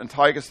talking about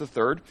Antiochus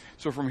III.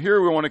 So from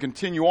here we want to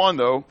continue on,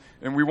 though,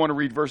 and we want to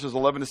read verses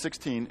 11 to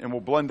 16, and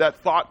we'll blend that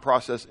thought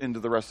process into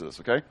the rest of this.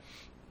 Okay?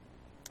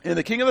 And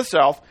the king of the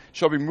south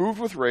shall be moved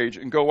with rage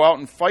and go out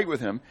and fight with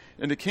him,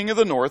 and the king of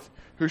the north,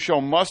 who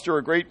shall muster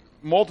a great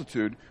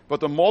multitude, but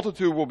the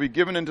multitude will be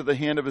given into the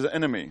hand of his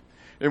enemy.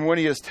 And when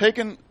he has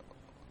taken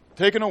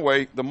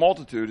away the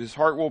multitude, his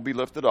heart will be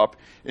lifted up,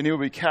 and he will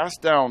be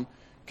cast down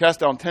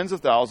tens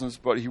of thousands,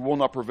 but he will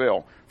not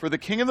prevail. For the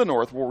king of the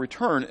north will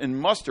return and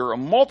muster a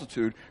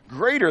multitude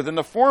greater than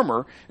the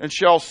former, and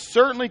shall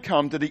certainly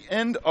come to the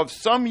end of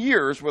some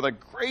years with a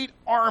great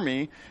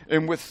army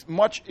and with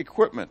much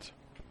equipment.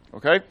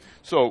 Okay?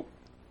 So,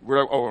 I'm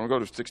going to go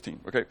to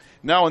 16. Okay.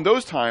 Now in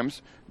those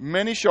times,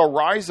 many shall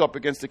rise up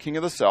against the king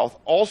of the south.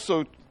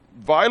 Also,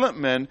 violent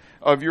men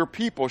of your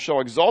people shall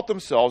exalt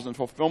themselves in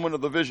fulfillment of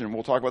the vision.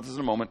 We'll talk about this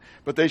in a moment.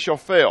 But they shall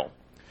fail.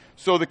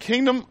 So the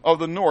king of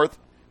the north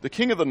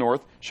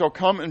shall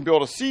come and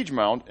build a siege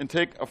mound and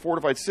take a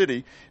fortified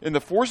city, and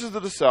the forces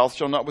of the south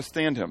shall not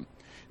withstand him.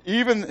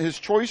 Even his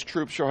choice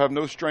troops shall have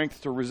no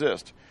strength to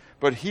resist.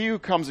 But he who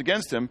comes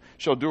against him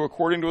shall do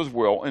according to his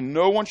will, and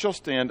no one shall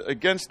stand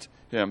against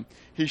him.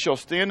 He shall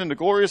stand in the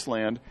glorious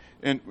land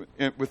and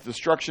with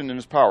destruction in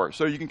his power.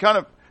 So you can kind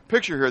of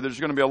picture here that there's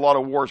going to be a lot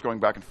of wars going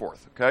back and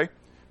forth. Okay?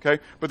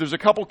 But there's a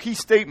couple key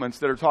statements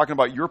that are talking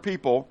about your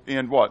people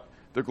and what?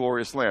 the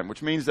glorious land,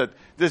 which means that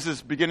this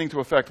is beginning to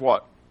affect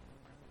what?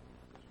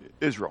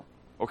 Israel.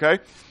 Okay?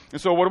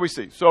 And so what do we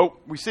see? So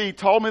we see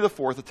Ptolemy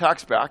IV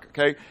attacks back,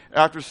 okay,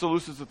 after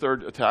Seleucus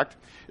III attacked,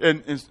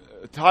 and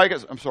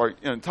Antiochus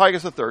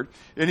III,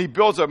 and he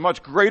builds a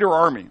much greater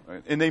army,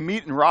 and they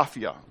meet in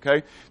Raphia,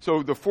 okay?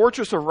 So the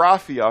fortress of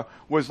Raphia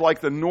was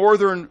like the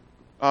northern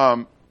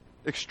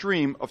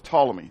extreme of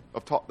Ptolemy,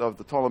 of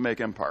the Ptolemaic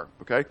Empire,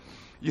 okay?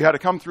 You had to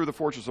come through the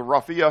fortress of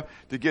Raphia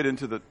to get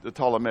into the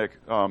Ptolemaic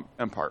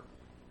Empire.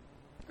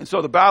 And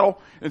so the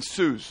battle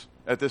ensues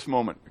at this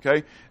moment,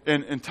 okay?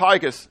 And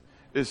Antiochus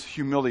is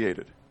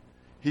humiliated.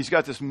 He's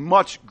got this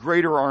much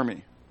greater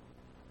army,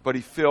 but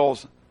he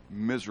fails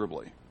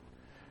miserably.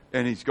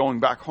 And he's going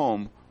back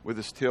home with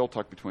his tail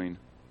tucked between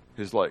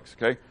his legs,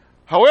 okay?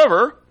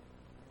 However,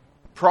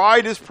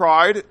 pride is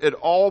pride at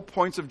all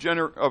points of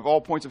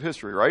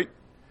history, right?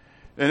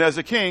 And as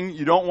a king,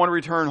 you don't want to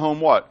return home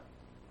what?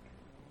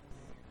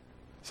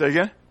 Say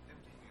again?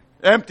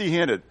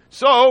 Empty-handed.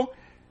 So,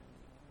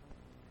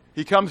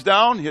 he comes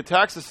down, he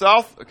attacks the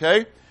south,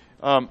 okay?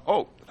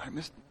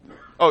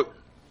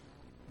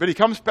 But he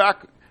comes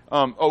back,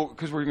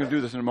 because we're going to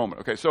do this in a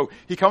moment. Okay, so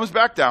he comes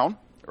back down,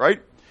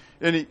 right?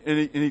 And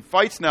he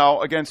fights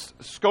now against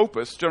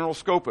Scopas, General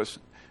Scopas.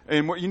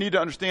 And what you need to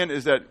understand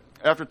is that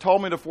after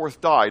Ptolemy IV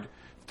died,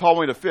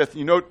 Ptolemy V,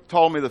 you know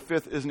Ptolemy V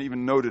isn't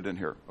even noted in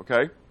here,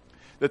 okay?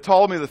 That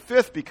Ptolemy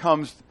V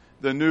becomes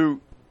the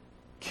new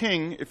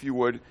king, if you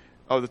would,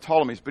 of the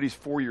Ptolemies, but he's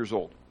 4 years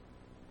old.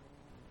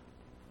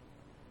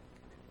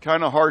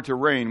 Kind of hard to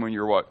reign when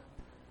you're what?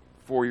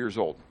 4 years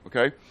old,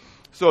 okay?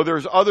 So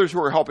there's others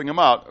who are helping him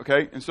out,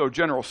 okay? And so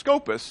General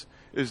Scopas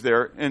is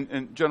there,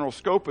 and General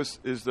Scopas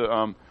is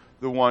the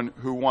one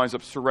who winds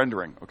up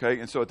surrendering, okay?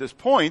 And so at this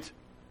point,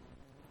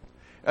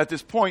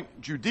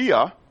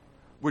 Judea,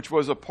 which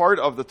was a part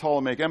of the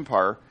Ptolemaic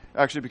Empire,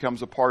 actually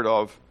becomes a part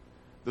of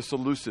the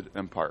Seleucid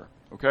Empire,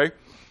 okay?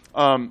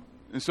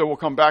 And so we'll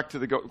come back to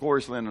the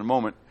glorious land in a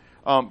moment.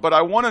 But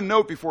I want to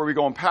note before we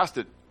go on past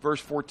it,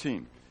 verse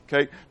 14,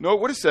 okay?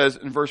 Note what it says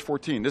in verse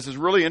 14. This is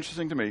really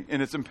interesting to me,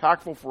 and it's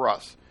impactful for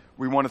us.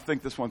 We want to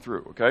think this one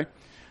through, okay?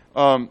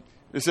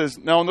 It says,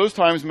 now in those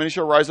times many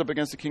shall rise up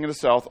against the king of the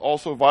south,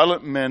 also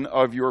violent men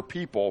of your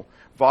people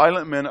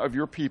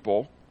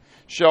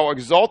shall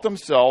exalt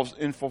themselves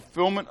in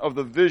fulfillment of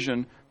the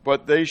vision,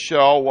 but they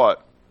shall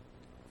what?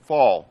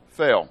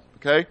 Fail,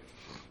 okay?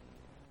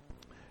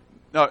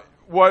 Now,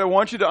 what I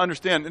want you to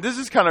understand, and this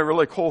is kind of a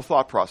really cool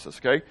thought process,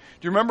 okay? Do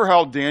you remember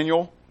how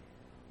Daniel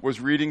was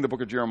reading the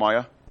book of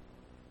Jeremiah,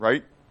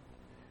 right?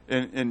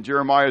 And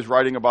Jeremiah is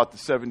writing about the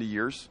 70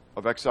 years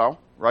of exile,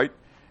 right?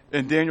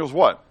 And Daniel's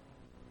what?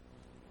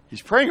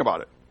 He's praying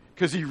about it.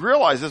 Because he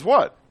realizes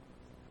what?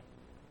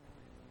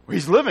 Well,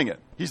 he's living it.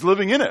 He's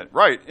living in it,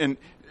 right? And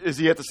is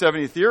he at the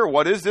 70th year?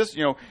 What is this?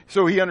 You know,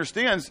 so he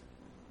understands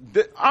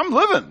that I'm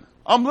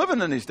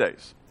living in these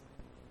days.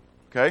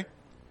 Okay?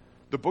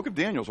 The book of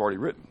Daniel's already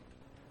written.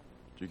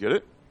 Do you get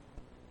it?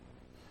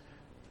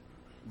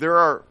 There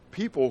are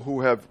people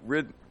who have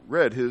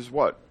read his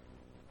what?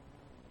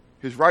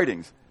 His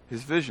writings,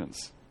 his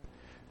visions.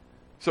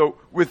 So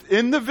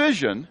within the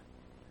vision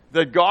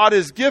that God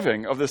is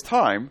giving of this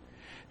time,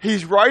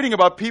 he's writing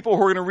about people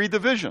who are going to read the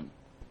vision.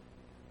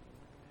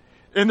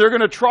 And they're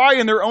going to try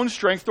in their own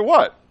strength to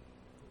what?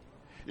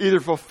 Either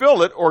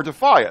fulfill it or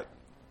defy it.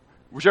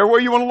 Whichever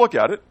way you want to look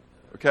at it.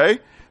 Okay?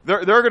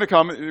 They're going to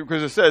come,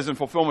 because it says in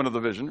fulfillment of the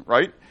vision,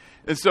 right?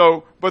 And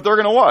so, but they're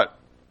going to what?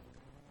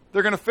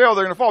 They're going to fail,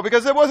 they're going to fall,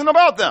 because it wasn't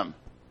about them.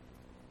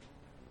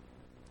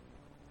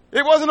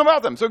 It wasn't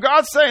about them. So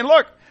God's saying,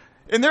 look,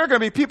 and there are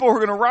going to be people who are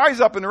going to rise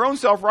up in their own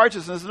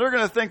self-righteousness, and they're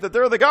going to think that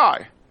they're the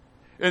guy,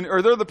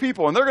 or they're the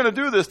people, and they're going to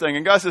do this thing.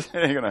 And God says, it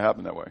ain't going to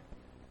happen that way.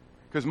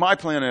 Because my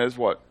plan is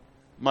what?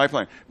 My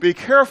plan. Be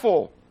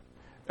careful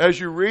as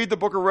you read the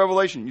book of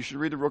Revelation. You should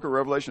read the book of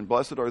Revelation.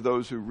 Blessed are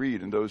those who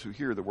read and those who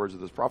hear the words of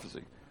this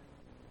prophecy.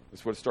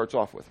 That's what it starts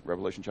off with.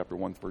 Revelation chapter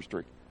 1, verse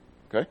 3.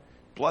 Okay?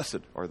 Blessed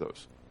are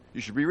those.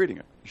 You should be reading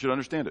it. You should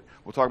understand it.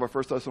 We'll talk about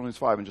 1 Thessalonians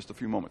 5 in just a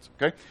few moments.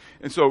 Okay?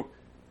 And so,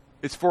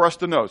 it's for us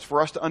to know. It's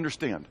for us to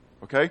understand.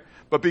 Okay?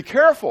 But be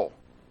careful.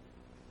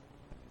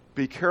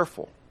 Be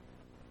careful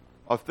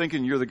of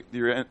thinking you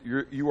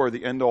are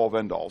the end-all of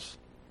end-alls,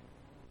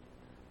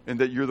 and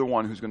that you're the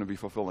one who's going to be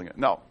fulfilling it.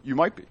 Now, you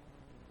might be.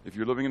 If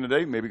you're living in the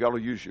day, maybe God will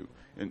use you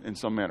in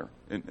some manner,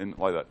 in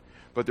like that.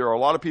 But there are a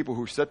lot of people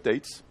who set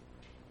dates,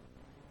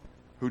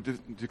 who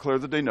declare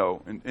that they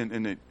know,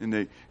 and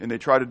they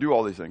try to do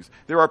all these things.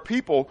 There are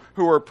people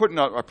who are putting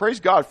out, I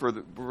praise God for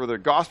the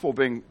gospel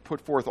being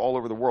put forth all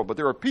over the world, but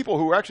there are people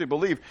who actually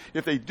believe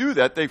if they do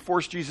that, they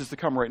force Jesus to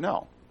come right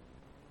now.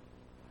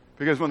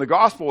 Because when the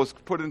gospel is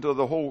put into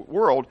the whole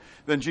world,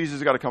 then Jesus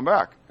has got to come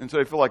back. And so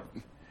I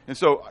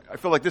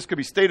feel like this could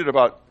be stated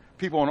about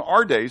people in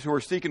our days who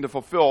are seeking to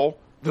fulfill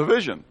the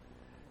vision.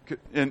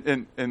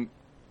 And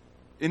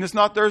it's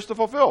not theirs to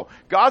fulfill.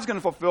 God's going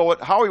to fulfill it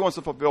how he wants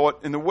to fulfill it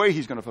in the way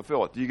he's going to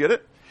fulfill it. Do you get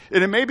it?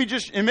 And it may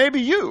be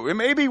you. It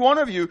may be one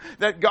of you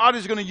that God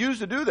is going to use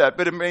to do that,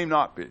 but it may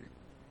not be.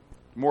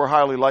 More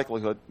highly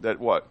likelihood that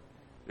what?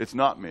 it's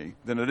not me,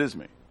 then it is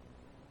me.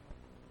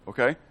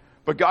 Okay?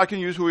 But God can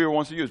use who he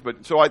wants to use.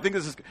 But so I think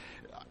this is,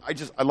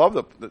 I love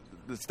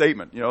the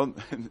statement, you know,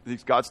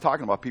 God's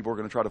talking about people who are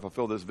going to try to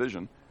fulfill this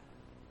vision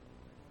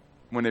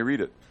when they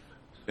read it.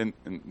 And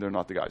they're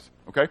not the guys.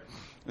 Okay?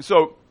 And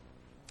so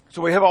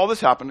we have all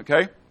this happen,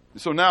 okay?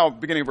 So now,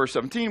 beginning of verse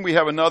 17, we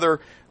have another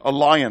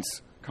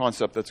alliance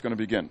concept that's going to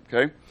begin,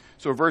 okay?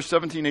 So verse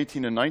 17,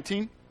 18, and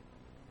 19.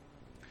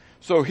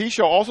 So he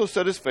shall also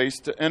set his face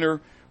to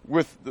enter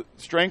with the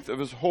strength of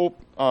his whole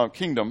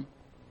kingdom.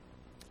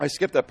 I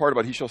skipped that part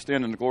about he shall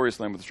stand in the glorious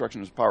land with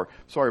destruction of his power.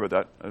 Sorry about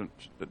that. I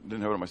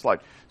didn't have it on my slide.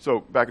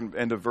 So back in the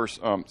end of verse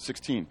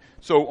 16.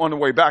 So on the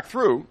way back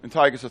through,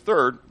 Antiochus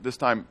III, this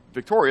time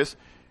victorious,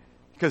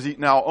 because he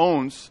now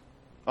owns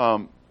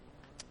what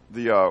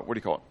do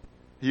you call it?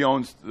 He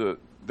owns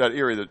that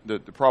area, the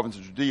province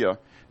of Judea.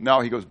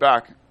 Now he goes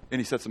back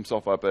and he sets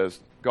himself up as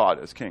God,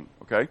 as king.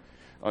 Okay?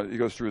 He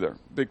goes through there.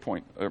 Big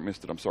point. I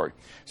missed it. I'm sorry.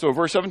 So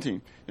verse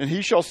 17. And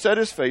he shall set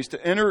his face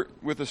to enter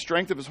with the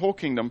strength of his whole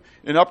kingdom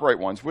in upright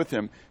ones with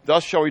him.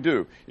 Thus shall he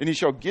do. And he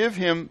shall give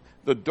him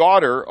the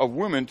daughter of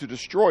women to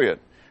destroy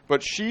it.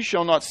 But she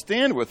shall not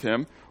stand with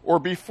him or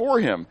before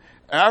him.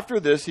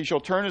 After this he shall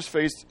turn his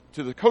face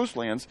to the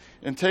coastlands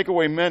and take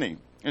away many,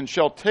 and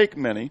shall take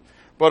many.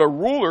 But a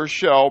ruler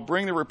shall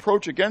bring the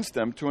reproach against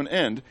them to an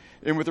end,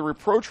 and with the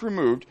reproach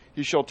removed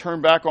he shall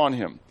turn back on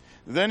him.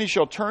 Then he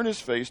shall turn his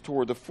face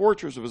toward the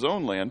fortress of his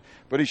own land,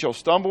 but he shall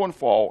stumble and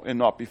fall and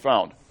not be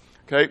found.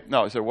 Okay?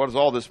 Now, I said, what does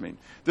all this mean?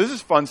 This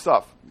is fun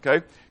stuff,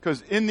 okay?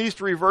 Because in these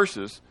three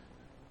verses,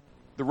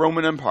 the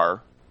Roman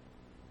Empire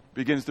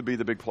begins to be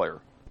the big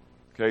player.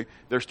 Okay?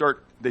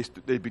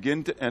 They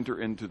begin to enter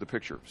into the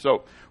picture.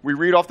 So, we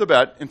read off the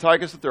bat,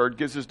 Antiochus III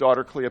gives his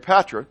daughter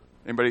Cleopatra.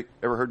 Anybody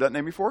ever heard that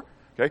name before?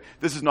 Okay?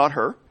 This is not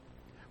her,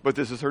 but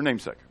this is her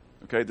namesake.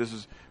 Okay? This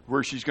is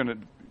where she's going to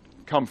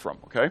come from.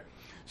 Okay?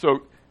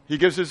 So, he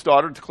gives his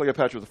daughter to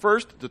Cleopatra I,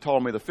 to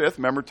Ptolemy V.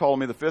 Remember,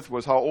 Ptolemy V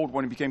was how old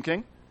when he became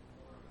king?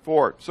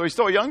 4. So he's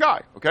still a young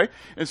guy, okay?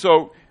 And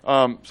so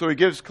he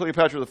gives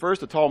Cleopatra I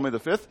to Ptolemy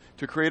V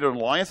to create an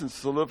alliance and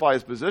solidify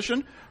his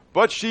position.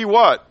 But she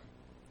what?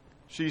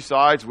 She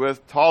sides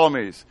with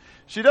Ptolemy's.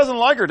 She doesn't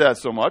like her dad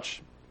so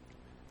much.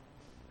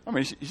 I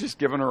mean, he's just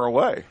giving her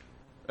away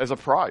as a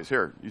prize.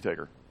 Here, you take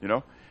her, you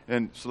know,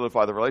 and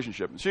solidify the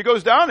relationship. And she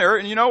goes down there,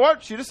 and you know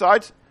what? She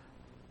decides,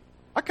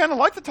 I kind of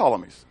like the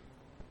Ptolemies.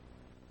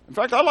 In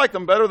fact, I like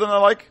them better than I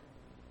like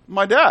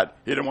my dad.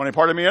 He didn't want any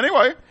part of me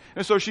anyway.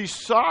 And so she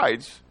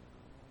sides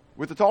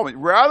with the Ptolemies.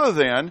 Rather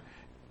than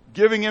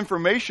giving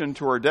information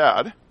to her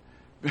dad,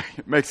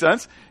 makes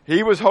sense?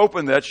 He was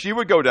hoping that she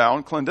would go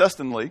down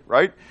clandestinely,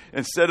 right?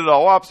 And set it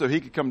all up so he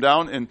could come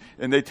down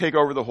and they take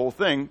over the whole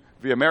thing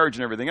via marriage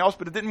and everything else.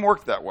 But it didn't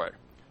work that way.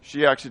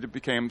 She actually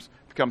becomes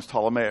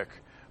Ptolemaic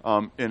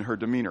in her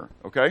demeanor,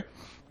 okay?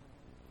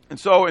 And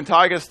so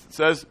Antiochus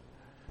says,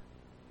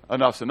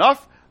 enough's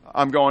enough.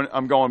 I'm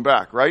going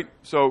back, right?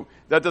 So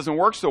that doesn't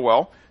work so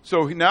well.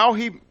 So now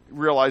he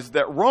realizes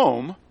that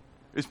Rome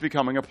is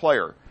becoming a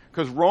player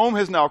because Rome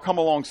has now come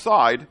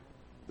alongside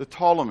the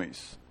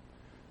Ptolemies.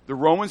 The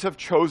Romans have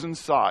chosen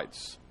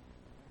sides.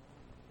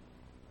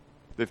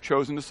 They've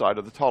chosen the side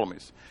of the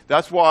Ptolemies.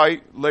 That's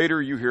why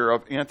later you hear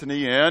of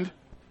Antony and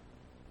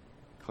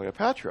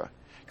Cleopatra.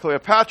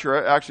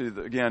 Cleopatra,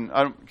 actually, again,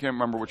 I can't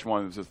remember which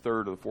one. It was the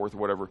third or the fourth or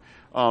whatever.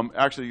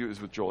 Actually, it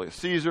was with Julius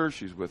Caesar.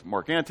 She's with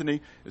Mark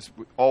Antony. It's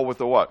all with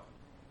the what?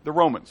 The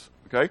Romans,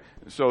 okay?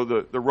 So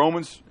the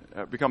Romans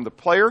become the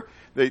player.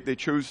 They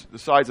choose the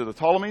sides of the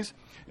Ptolemies.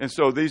 And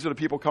so these are the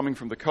people coming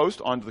from the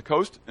coast onto the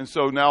coast. And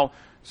so now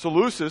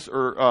Seleucus,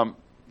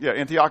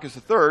 Antiochus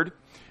III,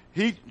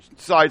 he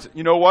decides,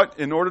 you know what?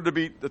 In order to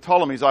beat the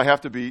Ptolemies, I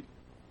have to beat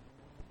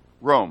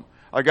Rome.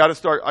 I got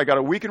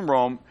to weaken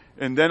Rome,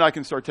 and then I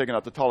can start taking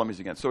out the Ptolemies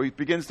again. So he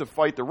begins to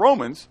fight the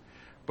Romans,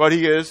 but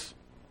he is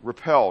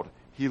repelled.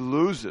 He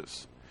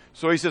loses.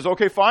 So he says,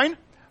 okay, fine.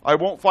 I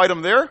won't fight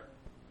them there.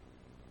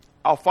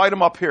 I'll fight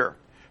them up here.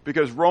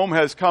 Because Rome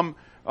has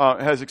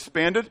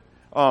expanded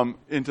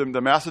into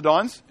the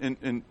Macedons,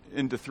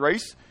 into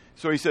Thrace.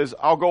 So he says,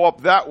 I'll go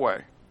up that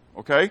way.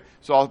 Okay?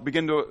 So I'll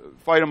begin to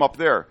fight them up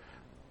there.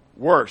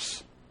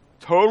 Worse.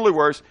 Totally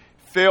worse.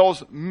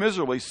 Fails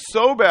miserably.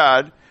 So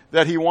bad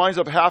that he winds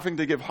up having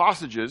to give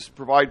hostages,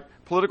 provide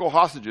political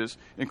hostages,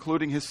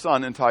 including his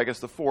son,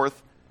 Antiochus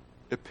IV,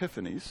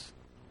 Epiphanes,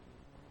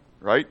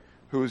 right,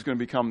 who is going to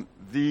become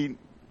the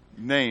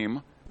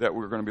name that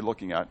we're going to be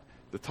looking at,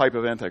 the type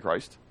of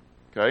Antichrist,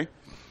 okay?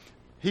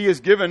 He is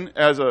given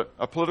as a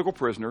political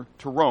prisoner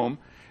to Rome,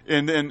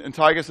 and then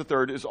Antiochus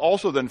III is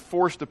also then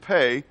forced to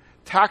pay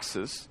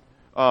taxes,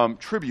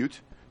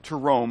 tribute to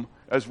Rome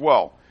as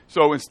well.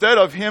 So instead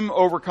of him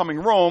overcoming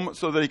Rome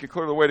so that he could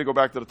clear the way to go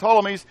back to the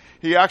Ptolemies,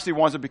 he actually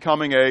winds up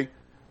becoming a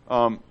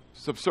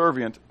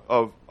subservient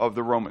of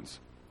the Romans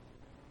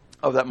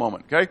of that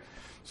moment. Okay,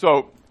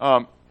 so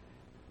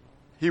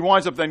he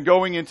winds up then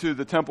going into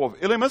the temple of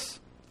Ilimus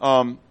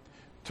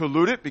to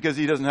loot it because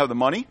he doesn't have the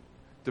money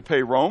to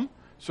pay Rome.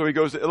 So he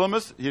goes to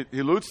Ilimus,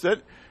 he loots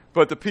it,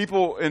 But the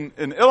people in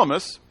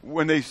Elymas,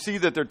 when they see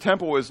that their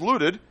temple is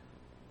looted,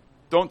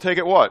 don't take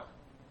it what?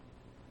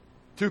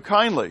 Too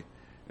kindly.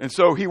 And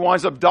so he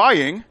winds up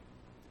dying,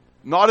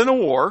 not in a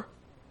war,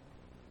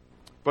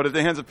 but at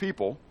the hands of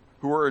people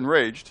who are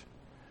enraged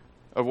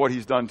of what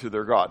he's done to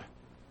their God.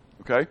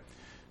 Okay?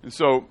 And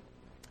so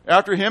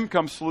after him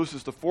comes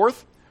Seleucus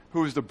IV,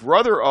 who is the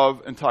brother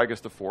of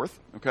Antiochus IV.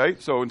 Okay?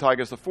 So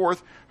Antiochus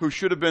IV, who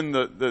should have been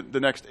the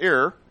next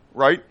heir,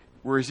 right?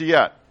 Where is he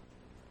at?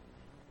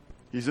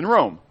 He's in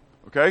Rome.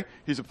 Okay?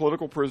 He's a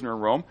political prisoner in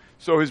Rome.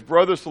 So his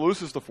brother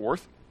Seleucus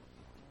IV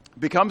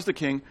becomes the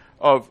king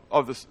of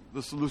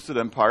the Seleucid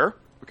Empire.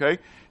 Okay?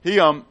 He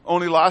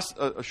only lasts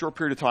a short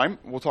period of time.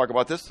 We'll talk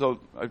about this. So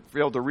I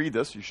failed to read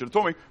this. You should have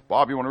told me,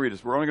 Bob, you want to read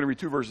this. We're only going to read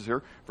 2 verses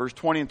here, verse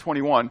 20 and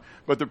 21.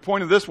 But the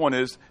point of this one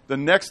is the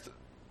next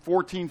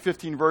 14,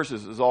 15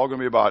 verses is all going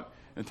to be about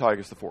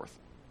Antiochus IV.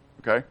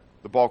 Okay?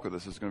 The bulk of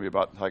this is going to be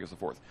about Antiochus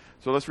IV.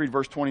 So let's read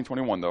verse 20 and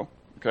 21, though.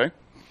 Okay?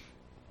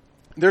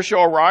 There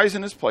shall arise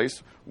in his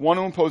place one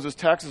who imposes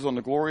taxes on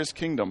the glorious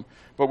kingdom,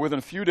 but within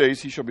a few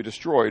days he shall be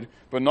destroyed,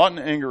 but not in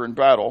anger and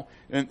battle.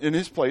 And in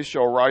his place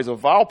shall arise a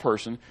vile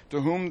person,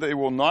 to whom they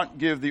will not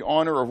give the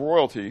honor of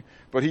royalty,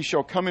 but he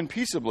shall come in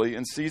peaceably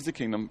and seize the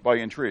kingdom by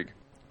intrigue.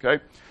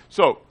 Okay?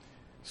 So,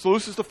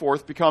 Seleucus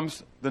IV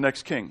becomes the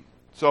next king.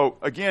 So,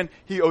 again,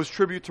 he owes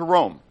tribute to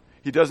Rome.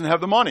 He doesn't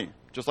have the money,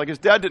 just like his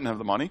dad didn't have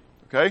the money.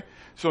 Okay?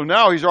 So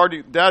now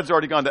dad's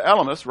already gone to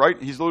Elymas,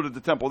 right? He's looted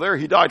the temple there.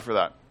 He died for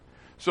that.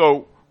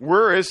 So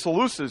where is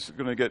Seleucus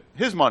going to get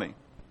his money?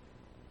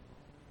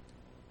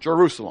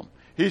 Jerusalem.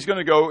 He's going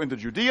to go into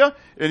Judea,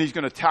 and he's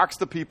going to tax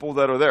the people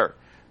that are there.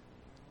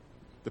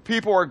 The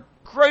people are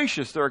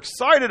gracious. They're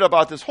excited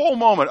about this whole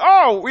moment.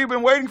 Oh, we've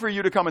been waiting for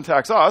you to come and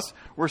tax us.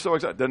 We're so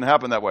excited. Didn't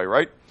happen that way,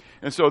 right?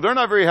 And so they're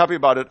not very happy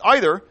about it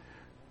either.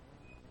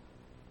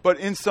 But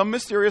in some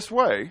mysterious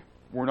way,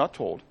 we're not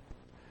told,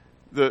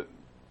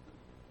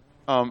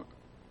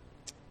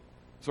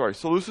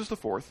 Seleucus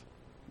IV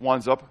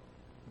winds up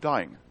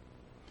dying.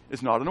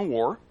 It's not in a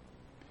war.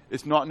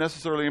 It's not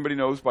necessarily anybody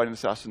knows by an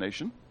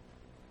assassination.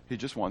 He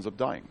just winds up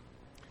dying.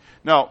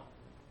 Now,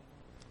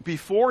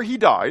 before he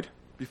died,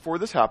 before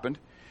this happened,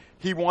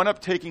 he wound up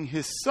taking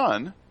his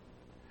son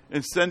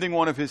and sending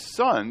one of his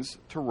sons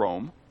to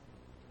Rome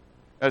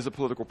as a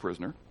political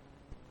prisoner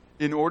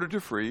in order to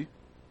free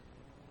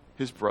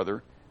his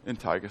brother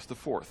Antiochus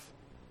IV.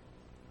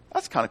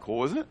 That's kind of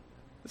cool, isn't it?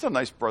 It's a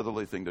nice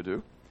brotherly thing to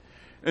do.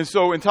 And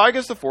so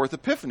Antiochus IV,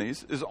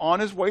 Epiphanes, is on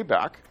his way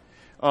back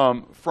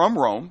from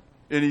Rome,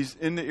 and he's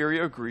in the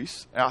area of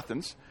Greece,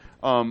 Athens,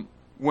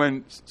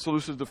 when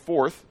Seleucus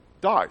IV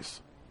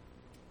dies.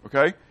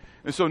 Okay?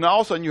 And so now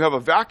all of a sudden you have a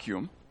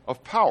vacuum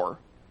of power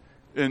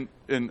in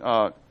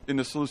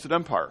the Seleucid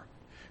Empire.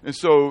 And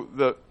so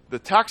the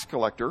tax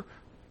collector,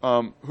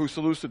 who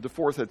Seleucus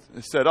IV had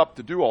set up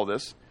to do all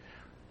this,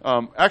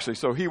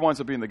 so he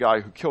winds up being the guy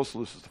who kills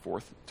Seleucus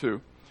IV,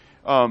 too.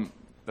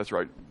 That's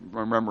right,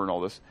 remembering all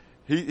this.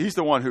 He's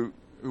the one who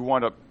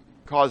wound up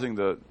causing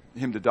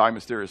him to die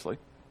mysteriously.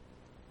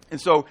 And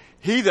so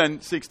he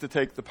then seeks to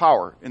take the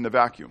power in the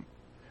vacuum.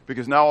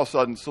 Because now all of a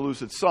sudden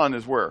Seleucus' son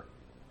is where?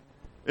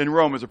 In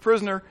Rome as a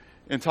prisoner.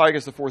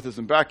 Antiochus IV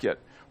isn't back yet.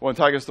 Well,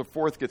 Antiochus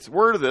IV gets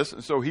word of this,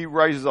 and so he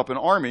raises up an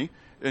army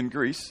in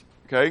Greece.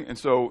 Okay, and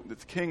so the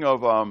king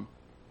of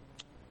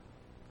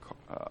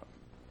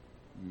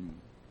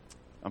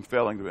I'm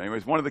failing to.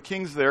 Anyways, one of the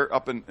kings there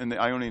up in the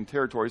Ionian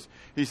territories,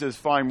 he says,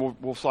 fine,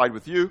 we'll side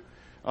with you.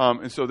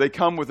 And so they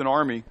come with an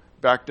army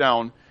back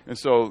down. And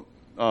so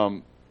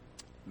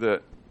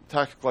the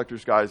tax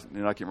collector's guys,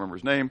 and I can't remember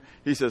his name,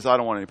 he says, I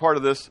don't want any part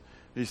of this.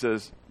 He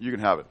says, you can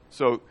have it.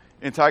 So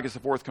Antiochus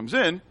IV comes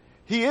in.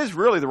 He is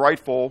really the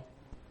rightful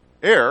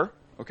heir,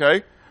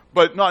 okay?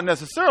 But not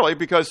necessarily,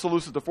 because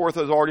Seleucus IV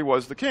already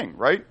was the king,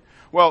 right?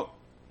 Well,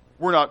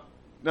 we're not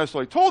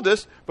necessarily told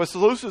this, but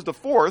Seleucus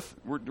IV,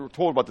 we're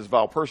told about this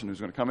vile person who's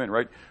going to come in,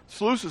 right?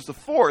 Seleucus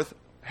IV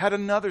had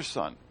another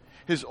son.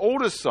 His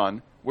oldest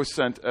son was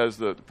sent as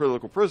the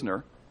political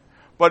prisoner,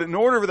 but in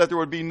order that there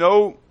would be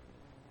no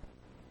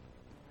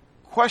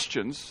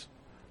questions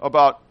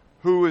about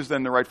who is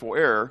then the rightful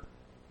heir,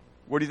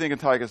 what do you think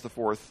Antiochus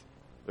IV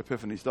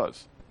Epiphanes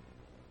does?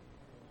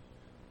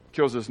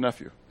 Kills his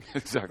nephew.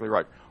 Exactly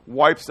right.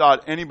 Wipes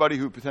out anybody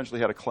who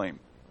potentially had a claim.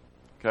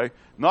 Okay?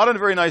 Not a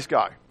very nice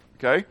guy.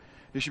 Okay?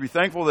 He should be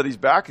thankful that he's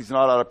back. He's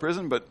not out of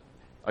prison. But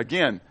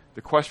again,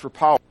 the quest for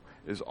power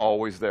is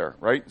always there.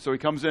 Right? So he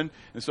comes in.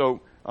 And so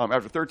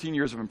after 13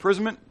 years of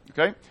imprisonment.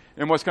 Okay?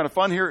 And what's kind of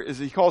fun here is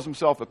he calls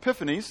himself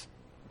Epiphanes.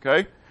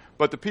 Okay?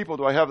 But the people,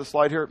 do I have the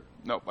slide here?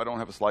 No, I don't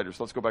have a slide here.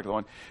 So let's go back to the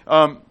one.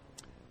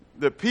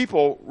 The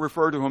people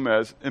refer to him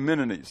as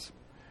Epimenides.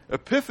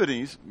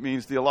 Epiphanes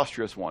means the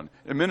illustrious one.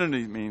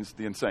 Epimenides means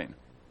the insane.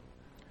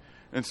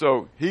 And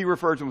so he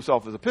referred to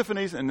himself as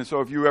Epiphanes, and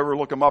so if you ever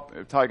look him up,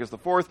 Antiochus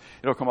IV,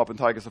 it'll come up in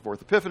Antiochus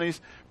IV Epiphanes,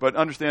 but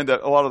understand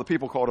that a lot of the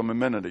people called him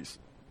Epimenides,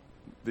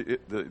 the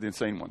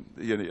insane one,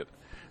 the idiot.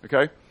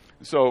 Okay?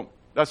 So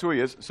that's who he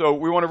is. So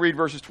we want to read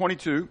verses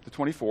 22 to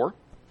 24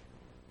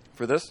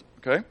 for this.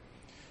 Okay?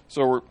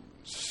 So we're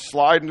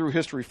sliding through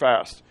history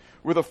fast.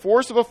 With the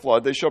force of a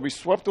flood, they shall be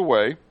swept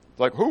away.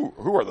 Like, who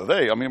are the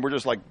they? I mean, we're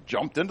just like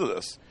jumped into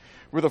this.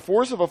 With the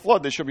force of a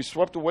flood, they shall be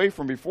swept away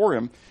from before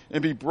him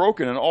and be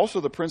broken, and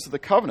also the prince of the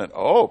covenant.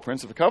 Oh,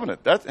 prince of the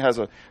covenant. That has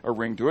a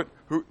ring to it.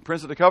 Who,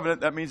 prince of the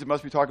covenant, that means it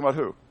must be talking about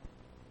who?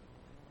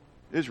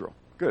 Israel.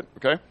 Good,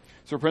 okay?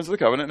 So prince of the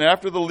covenant. And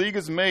after the league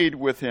is made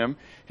with him,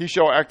 he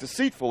shall act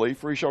deceitfully,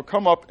 for he shall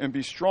come up and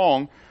be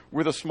strong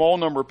with a small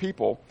number of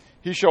people.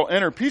 He shall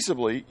enter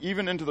peaceably,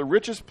 even into the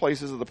richest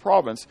places of the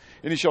province,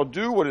 and he shall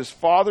do what his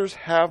fathers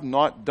have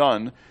not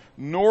done,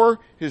 nor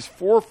his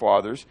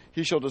forefathers.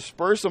 He shall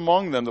disperse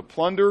among them the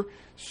plunder,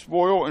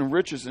 spoil, and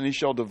riches, and he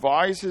shall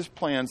devise his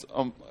plans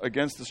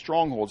against the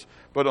strongholds,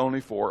 but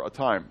only for a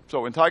time.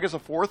 So Antiochus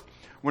IV,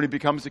 when he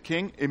becomes the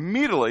king,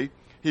 immediately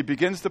he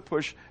begins to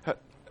push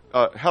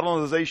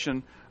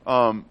Hellenization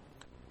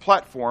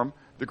platform,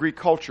 the Greek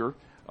culture,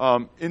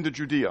 into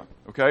Judea.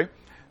 Okay,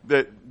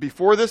 that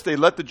before this they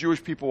let the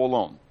Jewish people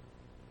alone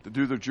to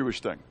do their Jewish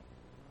thing.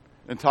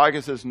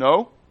 Antiochus says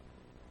no.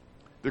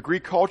 The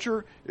Greek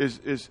culture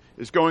is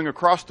going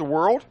across the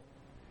world.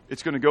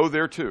 It's going to go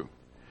there too.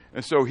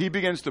 And so he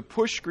begins to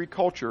push Greek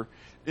culture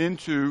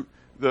into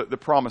the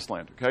promised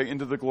land, okay,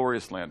 into the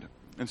glorious land.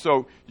 And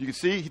so you can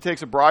see he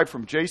takes a bribe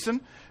from Jason,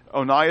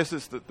 Onias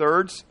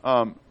III's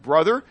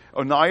brother.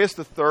 Onias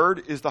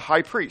III is the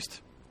high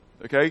priest,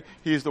 okay?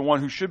 He is the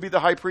one who should be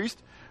the high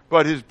priest.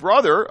 But his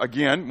brother,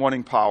 again,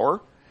 wanting power,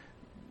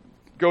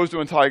 goes to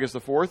Antiochus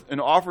IV and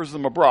offers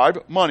them a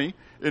bribe, money,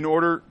 in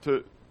order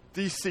to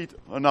de-seat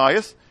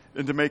Onias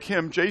and to make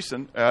him,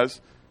 Jason,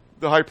 as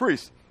the high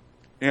priest.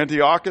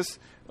 Antiochus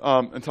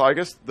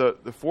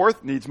the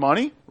fourth needs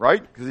money,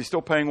 right? Because he's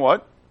still paying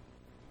what?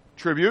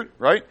 Tribute,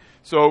 right?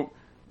 So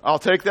I'll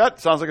take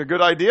that. Sounds like a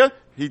good idea.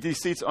 He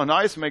de-seats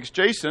Onias, makes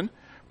Jason.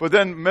 But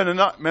then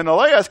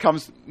Menelaus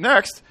comes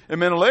next, and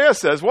Menelaus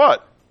says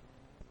what?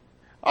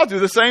 I'll do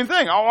the same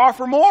thing. I'll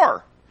offer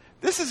more.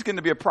 This is going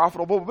to be a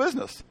profitable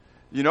business,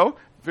 you know?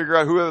 Figure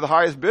out whoever the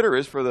highest bidder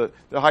is for the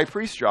high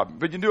priest job.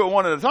 But you do it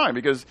one at a time,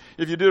 because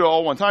if you do it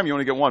all one time, you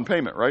only get one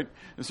payment, right?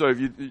 And so if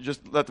you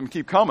just let them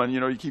keep coming,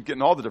 you know, you keep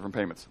getting all the different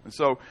payments. And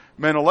so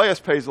Menelaus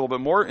pays a little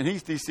bit more, and he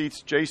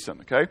de-seats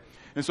Jason, okay?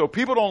 And so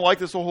people don't like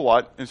this a whole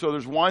lot, and so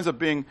there's winds up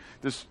being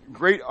this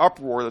great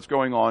uproar that's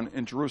going on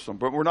in Jerusalem.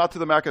 But we're not to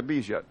the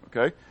Maccabees yet,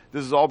 okay?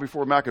 This is all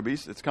before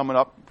Maccabees. It's coming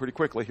up pretty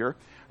quickly here,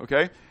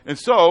 okay? And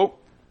so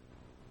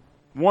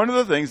one of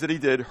the things that he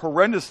did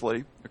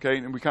horrendously, okay,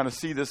 and we kind of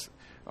see this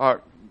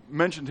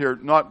mentioned here,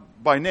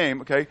 not by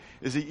name, okay,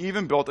 is he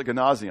even built a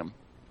gymnasium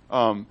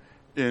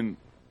in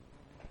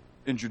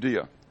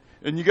Judea.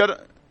 And you got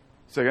to,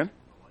 say again?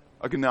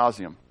 A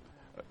gymnasium.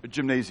 A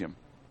gymnasium.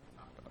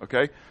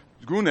 Okay?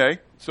 Gune,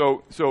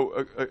 so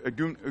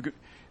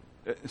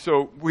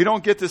we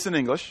don't get this in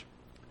English,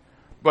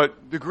 but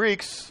the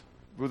Greeks,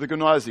 with the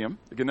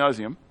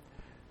gymnasium,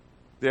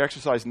 they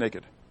exercise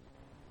naked.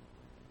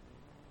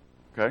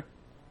 Okay?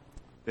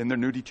 In their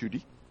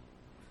nudie-tootie.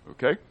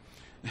 Okay?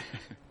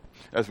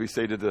 As we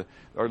say to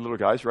our little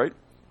guys, right?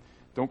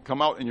 Don't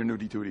come out in your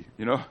nudie-tootie,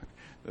 you know?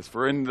 That's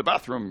for in the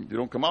bathroom. You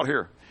don't come out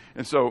here.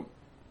 And so,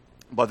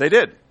 but they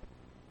did.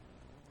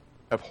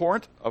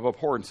 Abhorrent of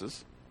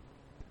abhorrences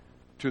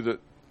to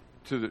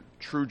the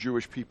true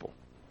Jewish people.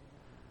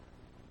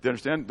 Do you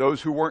understand?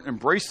 Those who weren't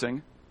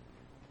embracing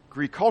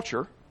Greek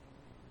culture,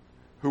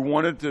 who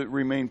wanted to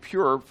remain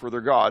pure for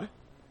their God,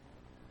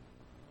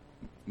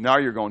 now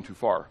you're going too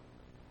far.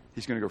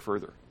 He's going to go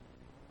further.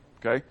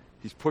 Okay?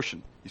 He's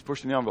pushing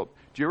the envelope.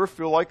 Do you ever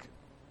feel like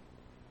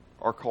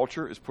our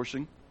culture is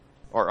pushing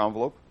our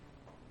envelope?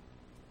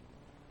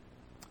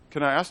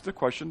 Can I ask the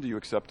question, do you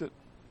accept it?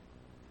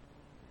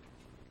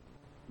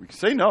 We can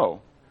say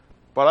no,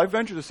 but I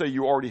venture to say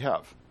you already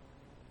have.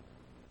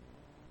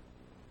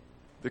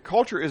 The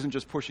culture isn't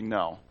just pushing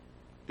now.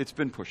 It's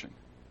been pushing.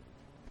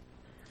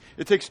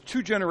 It takes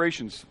 2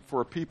 generations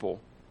for a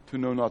people to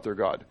know not their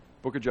God.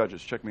 Book of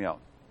Judges, check me out.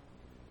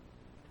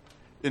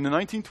 In the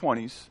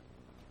 1920s,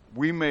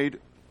 we made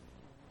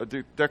a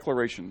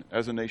declaration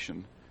as a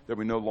nation that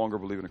we no longer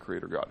believe in a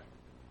creator God.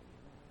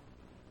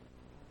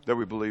 That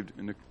we believed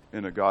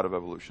in a God of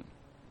evolution.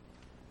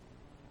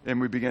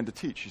 And we began to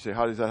teach. You say,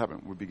 how does that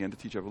happen? We began to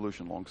teach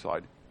evolution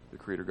alongside the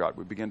creator God.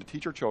 We began to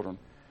teach our children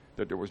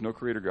that there was no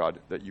creator God,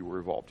 that you were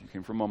evolved. You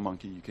came from a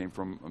monkey, you came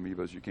from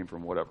amoebas, you came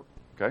from whatever.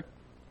 Okay?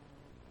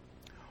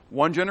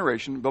 1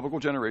 generation, biblical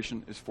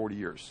generation, is 40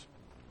 years.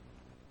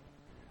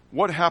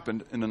 What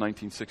happened in the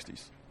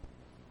 1960s?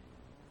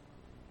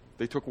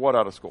 They took what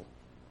out of school?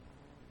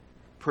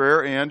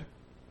 Prayer and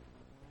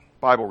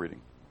Bible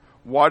reading.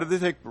 Why did they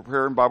take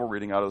prayer and Bible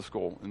reading out of the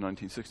school in the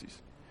 1960s?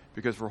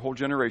 Because for a whole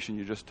generation,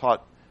 you just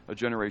taught a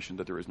generation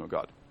that there is no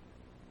God.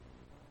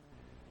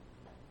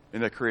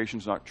 And that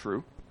creation's not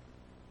true.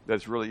 That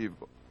it's really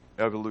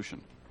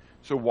evolution.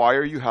 So why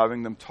are you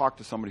having them talk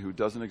to somebody who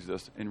doesn't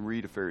exist and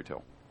read a fairy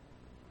tale?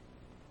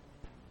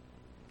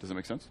 Does that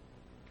make sense?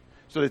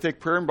 So they take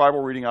prayer and Bible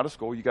reading out of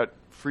school. You got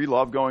free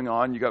love going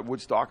on. You got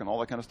Woodstock and all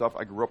that kind of stuff.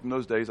 I grew up in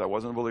those days. I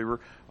wasn't a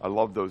believer. I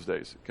loved those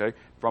days, okay?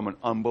 From an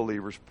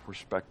unbeliever's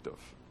perspective.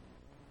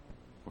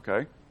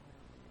 okay?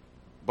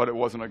 But it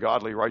wasn't a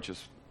godly,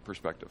 righteous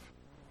perspective,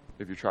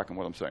 if you're tracking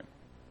what I'm saying,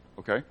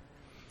 okay?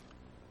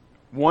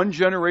 One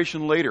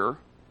generation later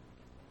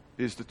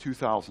is the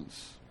 2000s.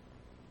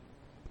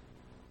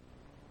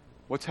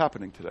 What's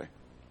happening today?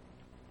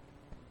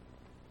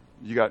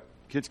 You got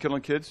kids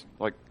killing kids,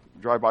 like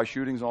drive-by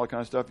shootings and all that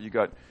kind of stuff. You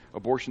got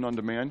abortion on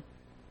demand.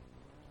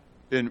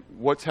 And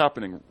what's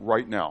happening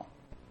right now?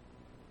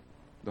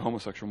 The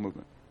homosexual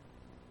movement.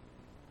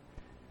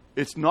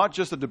 It's not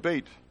just a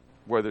debate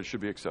whether it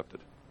should be accepted.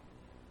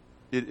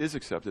 It is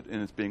accepted,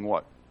 and it's being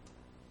what?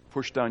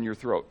 Pushed down your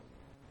throat.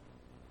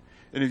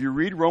 And if you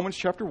read Romans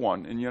chapter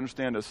 1, and you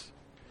understand this,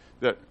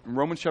 that in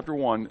Romans chapter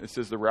 1, it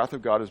says the wrath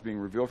of God is being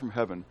revealed from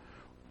heaven.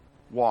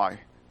 Why?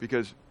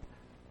 Because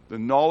the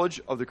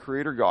knowledge of the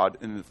Creator God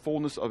and the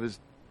fullness of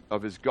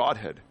his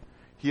Godhead,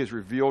 he has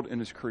revealed in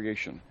his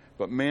creation.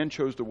 But man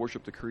chose to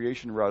worship the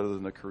creation rather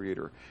than the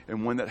Creator.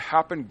 And when that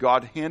happened,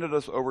 God handed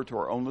us over to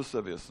our own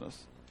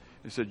lasciviousness.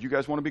 He said, you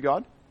guys want to be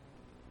God?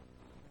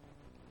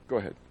 Go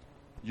ahead.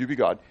 You be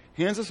God.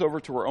 Hands us over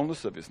to our own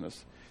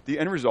lasciviousness. The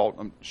end result,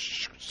 I'm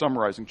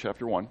summarizing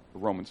chapter 1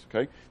 of Romans,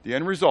 okay? The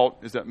end result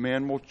is that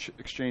man will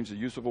exchange the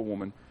use of a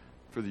woman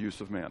for the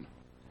use of man.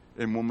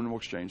 And woman will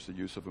exchange the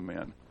use of a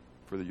man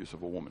for the use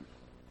of a woman.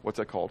 What's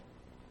that called?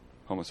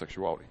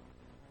 Homosexuality.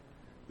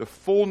 The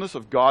fullness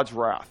of God's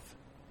wrath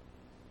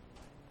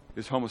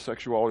is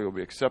homosexuality will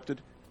be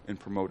accepted and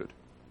promoted.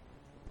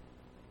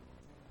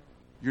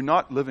 You're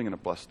not living in a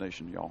blessed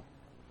nation, y'all.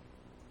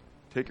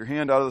 Take your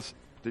head out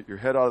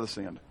of the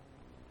sand.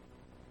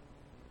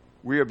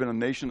 We have been a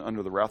nation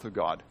under the wrath of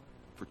God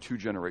for 2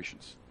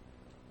 generations.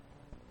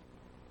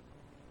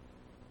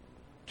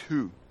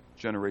 2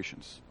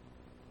 generations.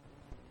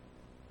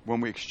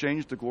 When we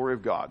exchanged the glory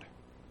of God.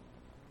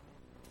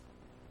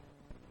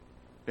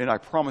 And I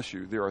promise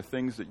you, there are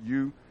things that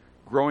you,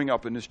 growing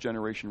up in this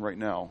generation right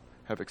now,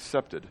 have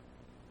accepted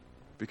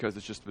because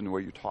it's just been the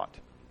way you taught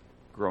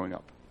growing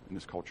up in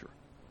this culture.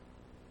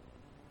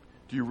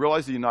 Do you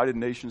realize the United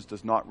Nations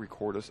does not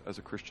record us as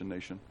a Christian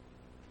nation?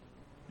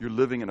 You're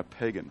living in a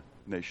pagan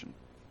nation.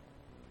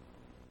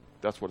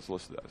 That's what it's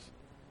listed as.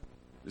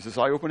 Is this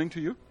eye-opening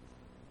to you?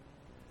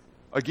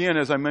 Again,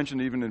 as I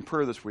mentioned even in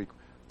prayer this week,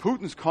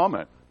 Putin's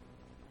comment,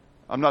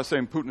 I'm not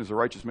saying Putin is a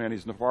righteous man,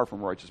 he's far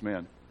from a righteous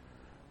man,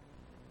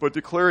 but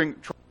trying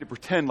to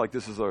pretend like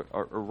this is a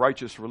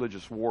righteous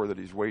religious war that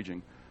he's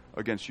waging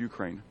against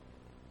Ukraine.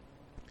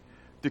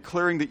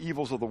 Declaring the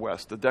evils of the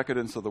West, the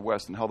decadence of the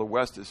West, and how the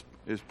West is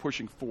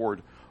pushing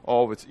forward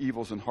all of its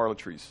evils and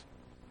harlotries.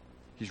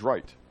 He's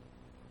right.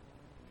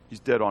 He's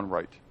dead on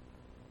right.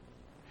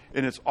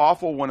 And it's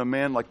awful when a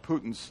man like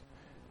Putin's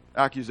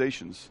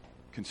accusations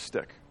can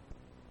stick.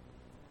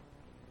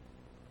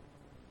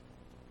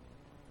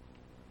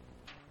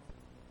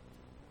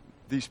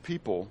 These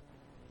people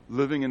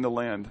living in the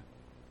land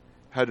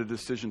had a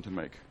decision to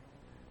make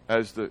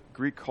as the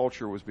Greek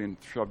culture was being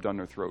shoved down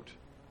their throat.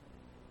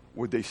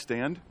 Would they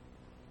stand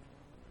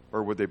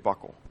or would they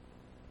buckle?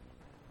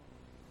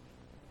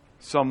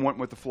 Some went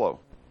with the flow.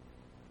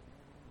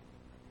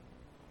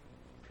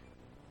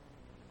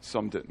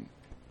 Some didn't.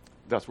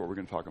 That's what we're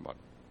going to talk about.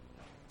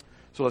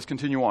 So let's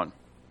continue on.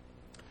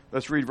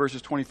 Let's read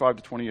verses 25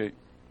 to 28.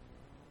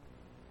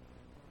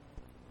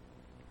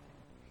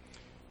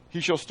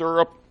 He shall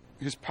stir up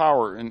his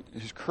power and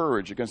his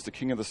courage against the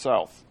king of the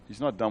south. He's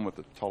not done with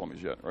the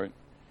Ptolemies yet, right?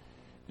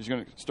 He's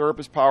going to stir up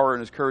his power and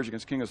his courage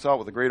against the king of the south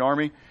with a great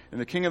army. And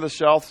the king of the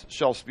south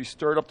shall be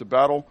stirred up to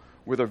battle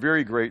with a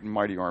very great and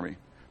mighty army.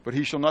 But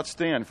he shall not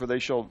stand, for they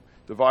shall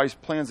devise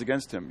plans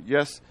against him.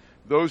 Yes,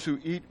 those who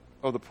eat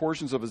of the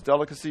portions of his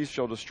delicacies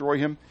shall destroy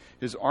him.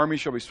 His army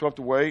shall be swept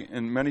away,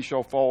 and many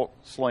shall fall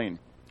slain.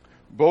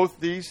 Both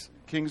these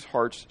kings'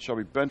 hearts shall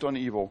be bent on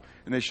evil,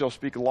 and they shall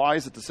speak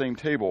lies at the same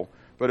table,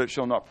 but it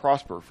shall not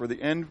prosper. For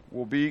the end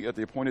will be at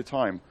the appointed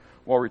time.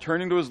 While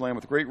returning to his land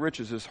with great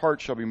riches, his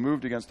heart shall be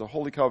moved against the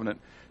holy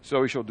covenant.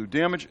 So he shall do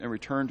damage and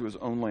return to his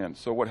own land.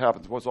 So what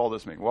happens? What's all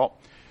this mean? Well,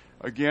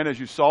 again, as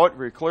you saw it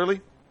very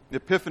clearly,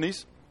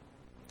 Epiphanes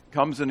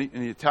comes and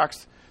he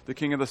attacks the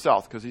king of the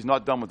south because he's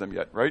not done with them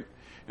yet, right?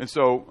 And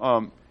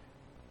so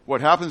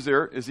what happens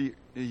there is he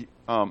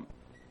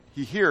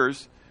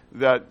hears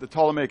that the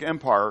Ptolemaic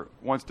Empire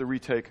wants to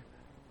retake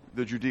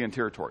the Judean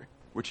territory,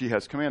 which he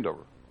has command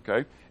over,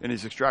 okay? And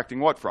he's extracting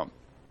what from?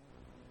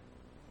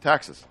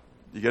 Taxes.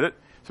 You get it?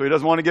 So he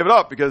doesn't want to give it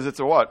up because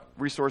it's a what?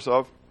 Resource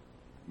of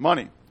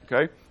money,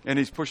 okay? And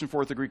he's pushing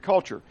forth the Greek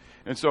culture.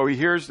 And so he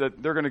hears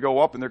that they're going to go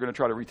up and they're going to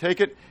try to retake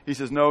it. He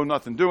says, no,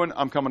 nothing doing.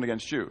 I'm coming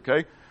against you,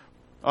 okay?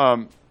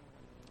 So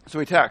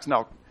he attacks.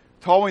 Now,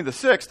 Ptolemy the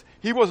Sixth,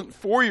 he wasn't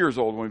 4 years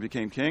old when he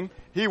became king.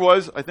 He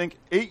was, I think,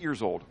 8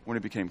 years old when he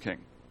became king,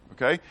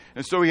 okay?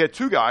 And so he had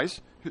 2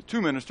 guys,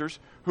 2 ministers,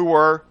 who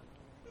were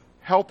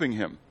helping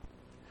him.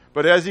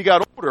 But as he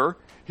got older,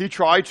 he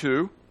tried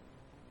to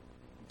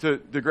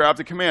grab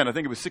the command. I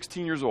think he was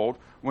 16 years old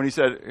when he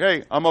said,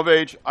 hey, I'm of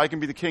age, I can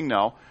be the king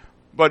now.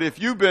 But if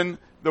you've been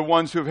the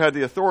ones who have had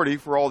the authority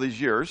for all these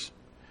years,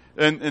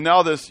 and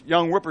now this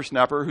young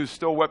whippersnapper who's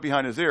still wet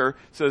behind his ear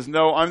says,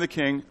 no, I'm the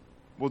king,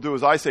 we'll do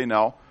as I say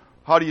now.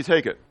 How do you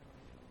take it?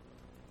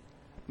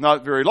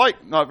 Not very nice.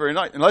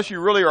 Unless you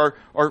really are,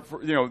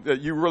 that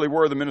you really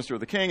were the minister of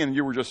the king and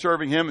you were just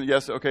serving him. And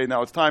yes, okay,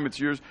 now it's time, it's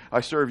yours.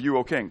 I serve you,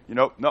 O king.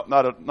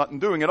 Not in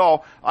doing it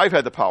all. I've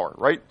had the power,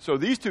 right? So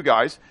these two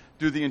guys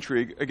do the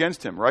intrigue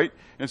against him, right?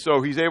 And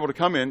so he's able to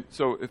come in.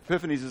 So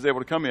Epiphanes is able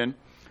to come in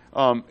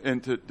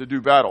and to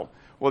do battle.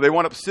 Well, they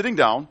wind up sitting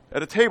down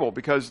at a table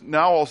because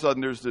now all of a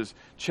sudden there's this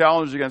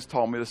challenge against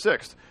Ptolemy VI.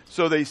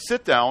 So they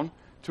sit down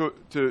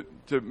to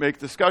make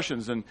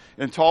discussions. And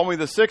Ptolemy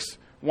VI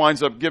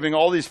winds up giving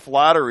all these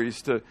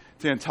flatteries to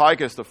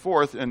Antiochus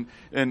IV, and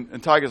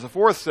Antiochus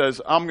IV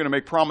says, I'm going to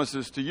make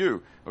promises to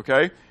you,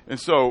 okay? And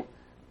so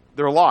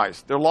they're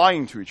lies. They're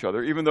lying to each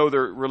other, even though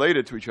they're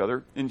related to each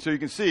other. And so you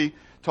can see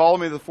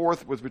Ptolemy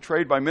IV was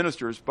betrayed by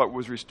ministers, but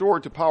was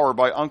restored to power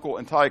by Uncle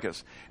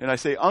Antiochus. And I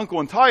say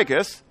Uncle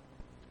Antiochus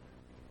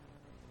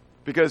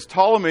because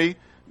Ptolemy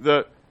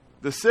the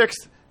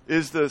sixth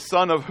is the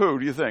son of who,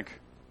 do you think?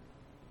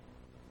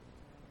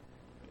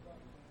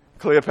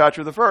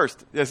 Cleopatra the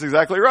First. That's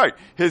exactly right.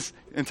 His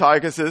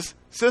Antiochus'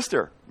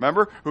 sister,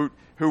 remember,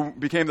 who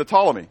became the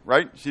Ptolemy,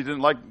 right? She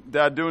didn't like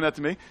Dad doing that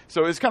to me.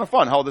 So it's kind of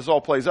fun how this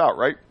all plays out,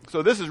 right?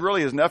 So this is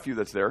really his nephew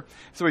that's there.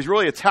 So he's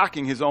really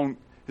attacking his own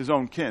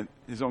kin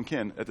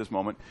at this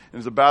moment.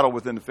 And there's a battle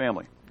within the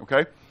family.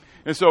 Okay,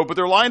 and so but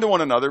they're lying to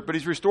one another. But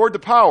he's restored to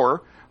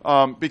power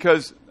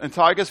because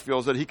Antiochus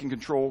feels that he can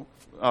control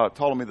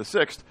Ptolemy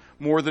VI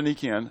more than he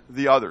can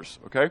the others.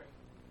 Okay,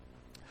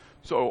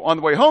 so on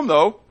the way home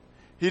though,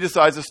 he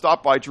decides to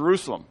stop by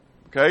Jerusalem,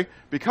 okay?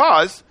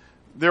 Because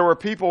there were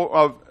people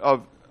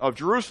of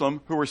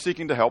Jerusalem who were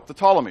seeking to help the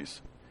Ptolemies.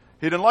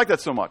 He didn't like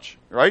that so much,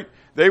 right?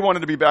 They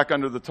wanted to be back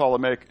under the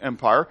Ptolemaic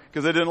Empire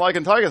because they didn't like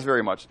Antiochus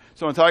very much.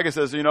 So Antiochus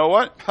says, you know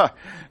what?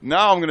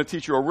 Now I'm going to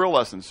teach you a real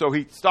lesson. So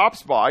he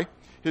stops by.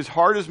 His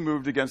heart is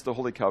moved against the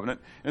Holy Covenant,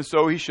 and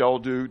so he shall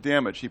do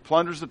damage. He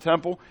plunders the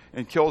temple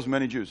and kills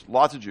many Jews,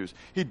 lots of Jews.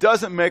 He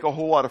doesn't make a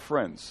whole lot of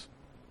friends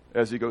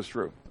as he goes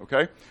through,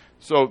 okay?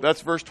 So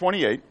that's verse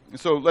 28.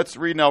 So let's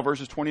read now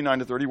verses 29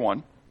 to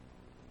 31.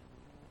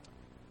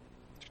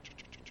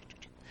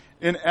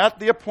 And at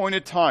the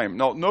appointed time.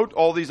 Now, note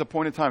all these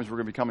appointed times we're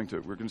going to be coming to.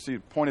 We're going to see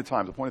appointed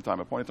times, appointed time,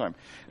 appointed time.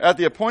 At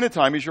the appointed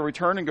time he shall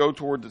return and go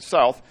toward the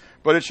south,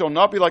 but it shall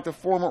not be like the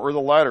former or the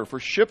latter, for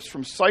ships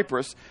from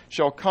Cyprus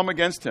shall come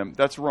against him.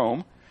 That's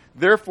Rome.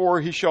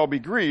 Therefore he shall be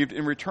grieved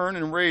and return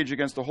in rage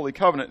against the holy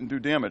covenant and do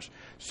damage.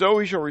 So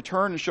he shall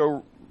return and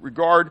show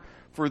regard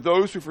for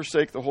those who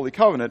forsake the holy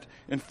covenant,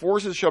 and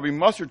forces shall be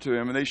mustered to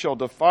him, and they shall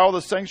defile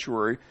the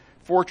sanctuary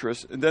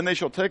fortress, and then they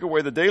shall take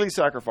away the daily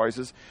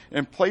sacrifices,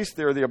 and place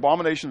there the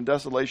abomination of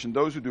desolation.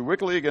 Those who do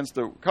wickedly against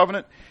the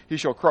covenant, he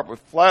shall corrupt with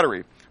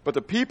flattery. But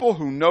the people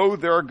who know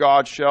their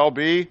God shall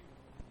be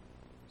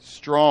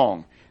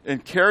strong,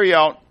 and carry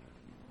out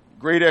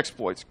great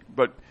exploits.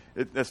 But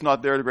it's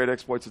not there, the great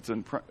exploits. It's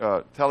in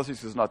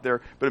Telesis, it's not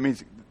there, but it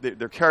means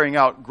they're carrying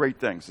out great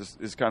things,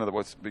 is kind of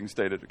what's being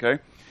stated, okay?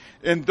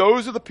 And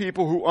those are the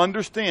people who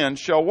understand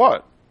shall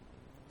what?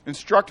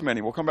 Instruct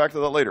many. We'll come back to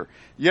that later.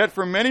 Yet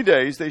for many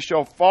days they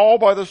shall fall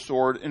by the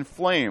sword and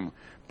flame,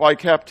 by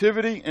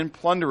captivity and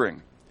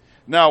plundering.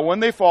 Now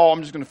when they fall,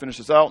 I'm just going to finish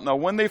this out. Now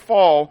when they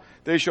fall,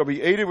 they shall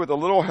be aided with a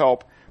little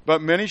help,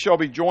 but many shall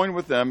be joined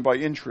with them by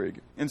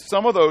intrigue. And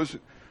some of those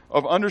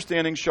of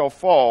understanding shall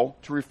fall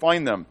to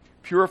refine them,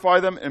 purify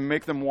them, and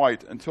make them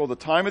white until the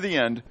time of the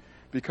end,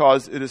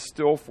 because it is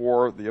still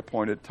for the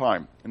appointed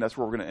time. And that's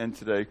where we're going to end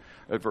today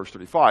at verse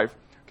 35.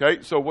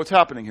 Okay, so what's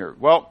happening here?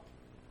 Well,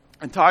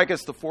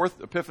 Antiochus IV,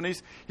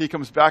 Epiphanes, he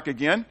comes back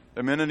again,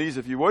 Epimenides,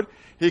 if you would.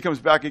 He comes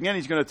back again.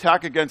 He's going to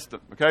attack against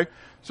them. Okay,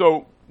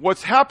 so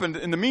what's happened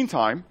in the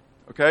meantime?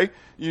 Okay,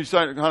 you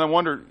kind of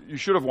wonder. You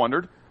should have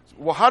wondered.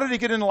 Well, how did he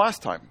get in the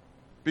last time?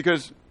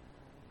 Because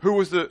who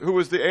was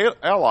the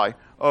ally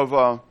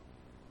of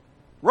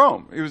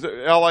Rome? He was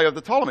the ally of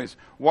the Ptolemies.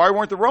 Why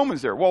weren't the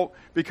Romans there? Well,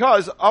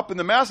 because up in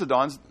the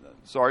Macedons,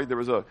 there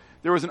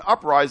was an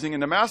uprising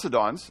in the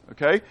Macedons.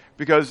 Okay,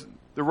 because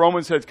the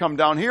Romans had come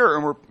down here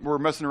and were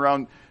messing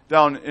around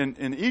down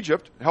in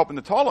Egypt, helping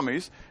the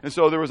Ptolemies, and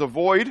so there was a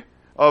void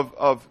of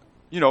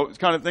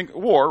kind of think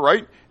war,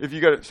 right? If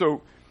you got it,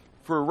 so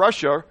for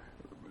Russia,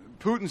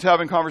 Putin's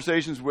having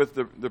conversations with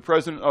the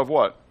president of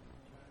what?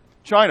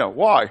 China.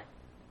 Why?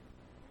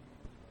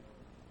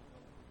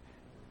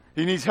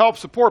 He needs help,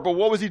 support, but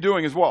what was he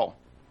doing as well?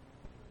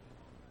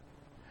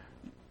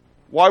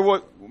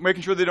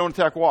 Making sure they don't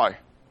attack. Why?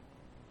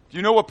 Do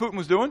you know what Putin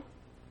was doing?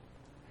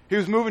 He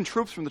was moving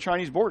troops from the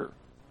Chinese border.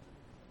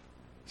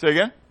 Say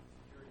again?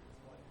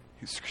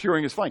 He's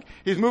securing his flank.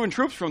 He's moving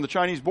troops from the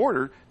Chinese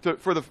border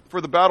for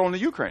the battle in the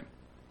Ukraine.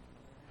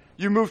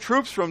 You move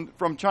troops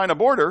from China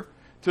border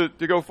to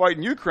go fight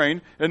in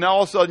Ukraine, and now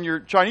all of a sudden your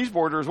Chinese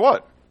border is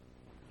what?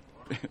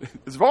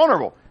 It's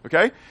vulnerable.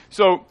 Okay?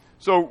 So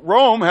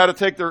Rome had to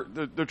take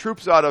the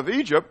troops out of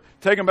Egypt,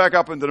 take them back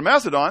up into the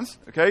Macedons,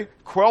 okay?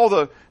 Quell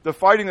the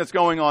fighting that's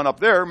going on up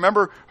there.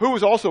 Remember, who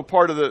was also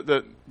part of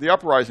the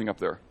uprising up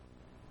there?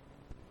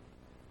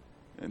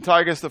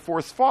 Antiochus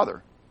IV's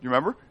father. You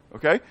remember?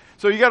 Okay?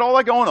 So you got all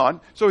that going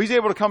on. So he's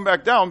able to come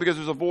back down because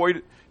there's a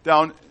void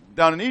down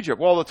in Egypt.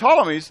 Well, the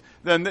Ptolemies,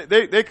 then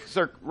they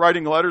start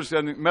writing letters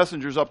and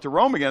messengers up to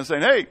Rome again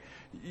saying, hey,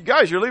 you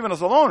guys, you're leaving us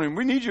alone, and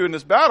we need you in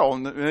this battle.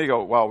 And they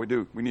go, well, we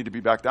do. We need to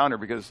be back down here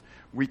because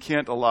we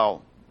can't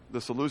allow the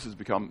Seleucids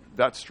become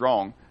that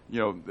strong.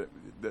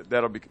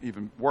 That'll be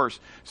even worse.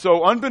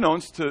 So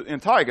unbeknownst to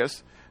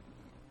Antiochus,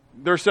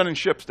 they're sending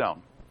ships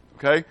down.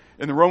 Okay?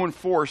 And the Roman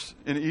force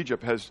in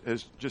Egypt has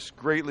just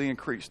greatly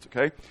increased.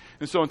 Okay?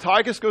 And so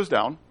Antiochus goes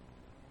down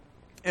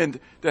and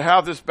to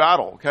have this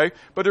battle. Okay?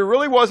 But there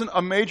really wasn't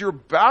a major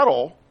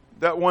battle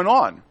that went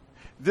on.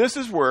 This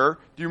is where,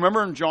 do you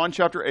remember in John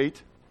chapter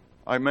 8?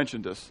 I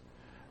mentioned this.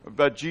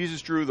 But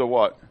Jesus drew the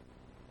what?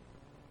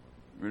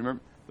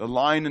 Remember? The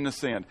line in the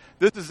sand.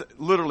 This is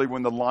literally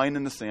when the line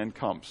in the sand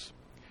comes.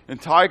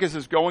 Antiochus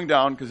is going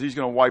down because he's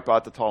going to wipe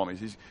out the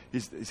Ptolemies.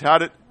 He's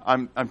had it.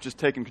 I'm just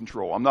taking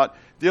control. I'm not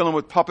dealing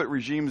with puppet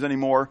regimes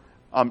anymore.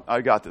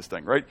 I got this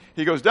thing, right?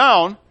 He goes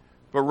down,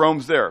 but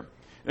Rome's there.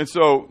 And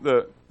so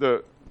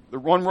the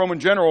one Roman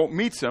general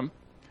meets him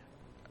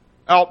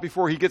out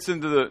before he gets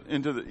into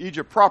the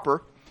Egypt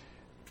proper.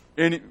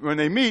 And when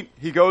they meet,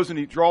 he goes and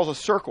he draws a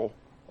circle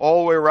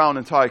all the way around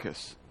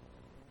Antiochus.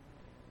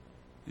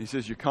 He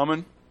says, you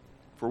coming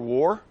for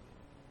war?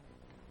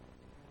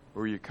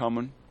 Or are you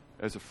coming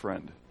as a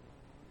friend?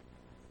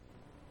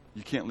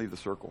 You can't leave the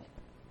circle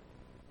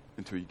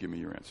until you give me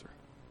your answer.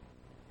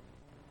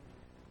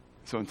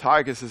 So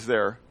Antiochus is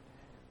there.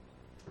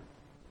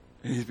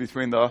 And he's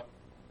between the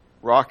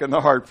rock and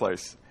the hard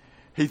place.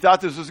 He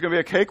thought this was going to be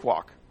a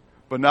cakewalk.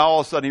 But now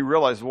all of a sudden he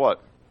realized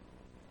what?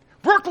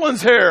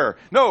 Brooklyn's here.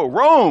 No,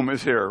 Rome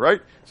is here,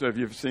 right? So if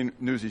you've seen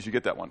Newsies, you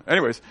get that one.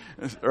 Anyways,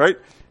 right?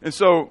 And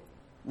so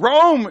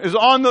Rome is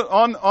on the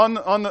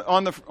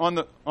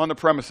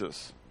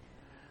premises.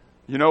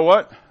 You know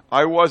what?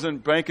 I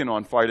wasn't banking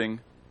on fighting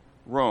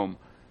Rome.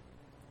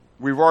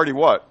 We've already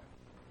what?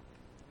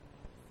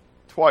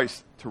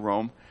 Twice to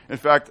Rome. In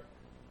fact,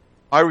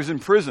 I was in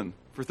prison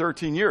for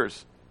 13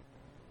 years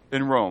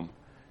in Rome.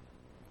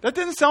 That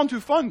didn't sound too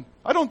fun.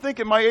 I don't think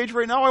at my age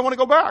right now I want to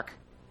go back.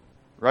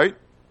 Right?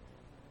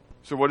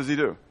 So what does he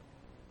do?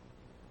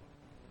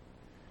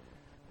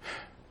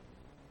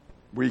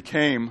 We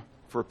came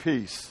for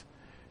peace.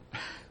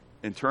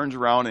 And turns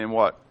around and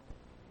what?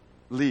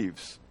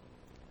 Leaves.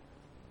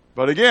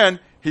 But again,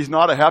 he's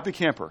not a happy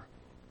camper.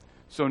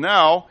 So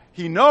now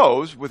he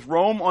knows, with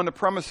Rome on the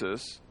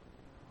premises,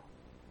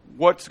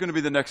 what's going to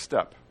be the next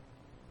step.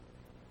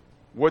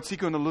 What's he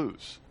going to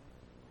lose?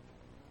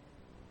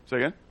 Say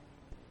again?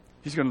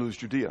 He's going to lose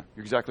Judea.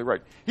 You're exactly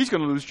right. He's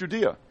going to lose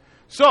Judea.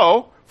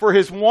 So, for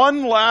his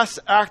one last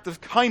act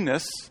of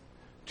kindness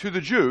to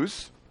the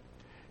Jews,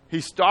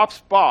 he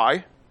stops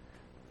by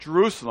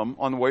Jerusalem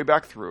on the way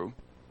back through,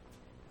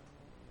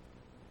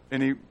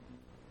 and he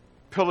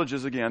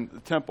pillages again the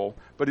temple.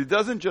 But he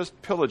doesn't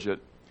just pillage it.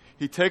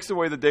 He takes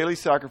away the daily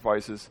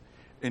sacrifices,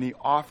 and he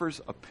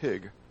offers a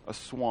pig, a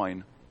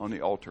swine, on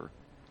the altar.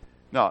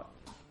 Now,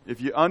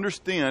 if you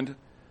understand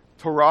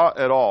Torah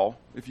at all,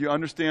 if you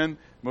understand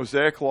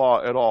Mosaic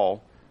law at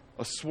all,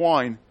 a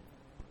swine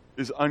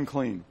is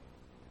unclean.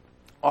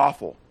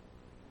 Awful.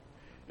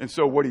 And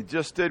so what he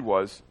just did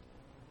was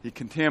he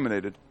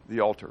contaminated the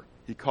altar.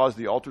 He caused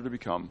the altar to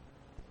become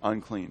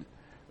unclean.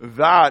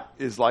 That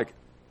is like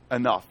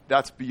enough.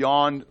 That's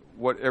beyond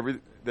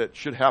that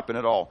should happen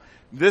at all.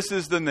 This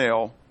is the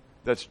nail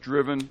that's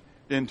driven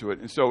into it.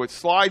 And so it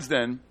slides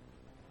then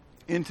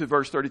into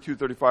verse 32,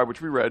 35,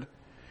 which we read,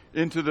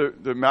 into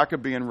the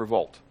Maccabean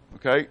revolt.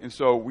 Okay? And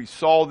so we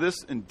saw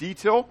this in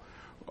detail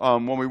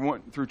when we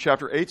went through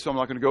chapter 8, so I'm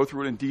not going to go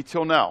through it in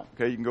detail now.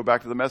 Okay? You can go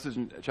back to the message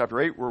in chapter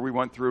 8 where we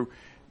went through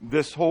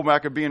this whole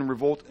Maccabean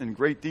revolt in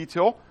great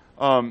detail.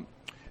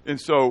 And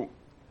so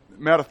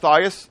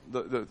Mattathias,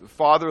 the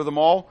father of them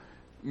all,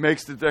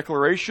 makes the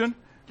declaration.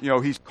 You know,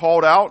 he's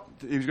called out.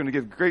 He's going to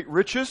give great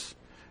riches.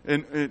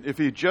 And if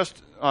he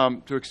just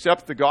to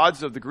accept the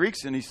gods of the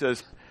Greeks, and he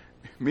says,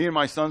 me and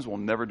my sons will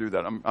never do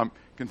that. I'm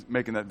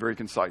making that very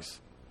concise.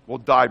 We'll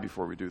die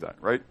before we do that,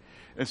 right?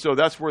 And so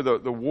that's where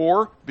the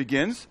war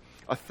begins.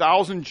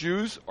 1,000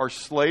 Jews are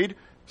slayed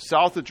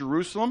south of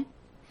Jerusalem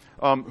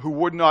who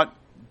would not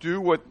do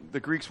what the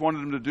Greeks wanted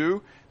them to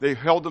do. They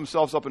held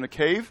themselves up in a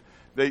cave.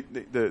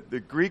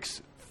 The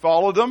Greeks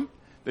followed them.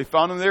 They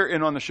found them there,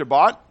 and on the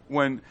Shabbat,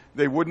 when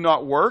they would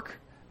not work,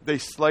 they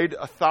slayed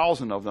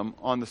 1,000 of them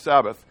on the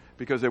Sabbath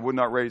because they would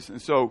not raise.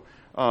 And so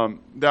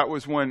that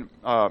was when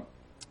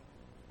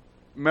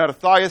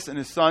Mattathias and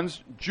his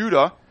sons,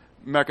 Judah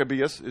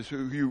Maccabeus, is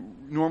who you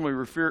normally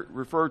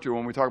refer to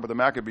when we talk about the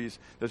Maccabees.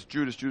 That's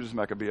Judas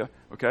Maccabea.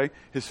 Okay,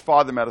 his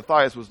father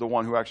Mattathias was the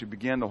one who actually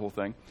began the whole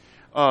thing.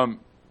 And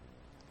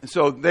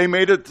so they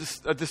made a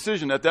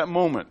decision at that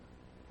moment.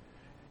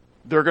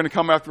 They're going to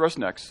come after us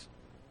next.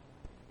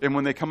 And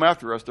when they come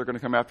after us, they're going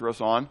to come after us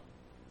on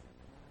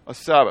a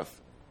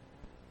Sabbath.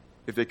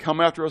 If they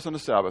come after us on a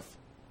Sabbath,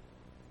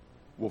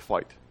 we'll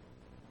fight.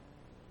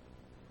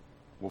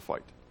 We'll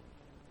fight.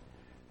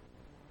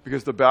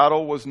 Because the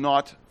battle was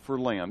not for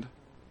land.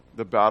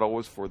 The battle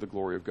was for the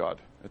glory of God.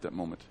 at that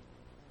moment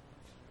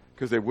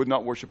because they would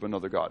not worship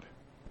another god.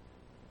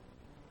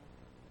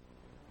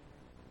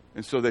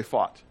 And so they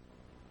fought.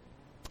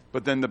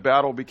 But then the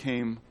battle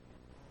became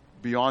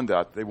beyond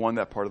that. They won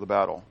that part of the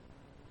battle.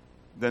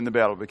 Then the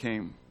battle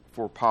became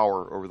for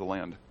power over the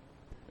land.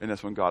 And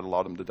that's when God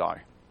allowed them to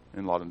die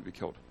and allowed them to be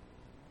killed.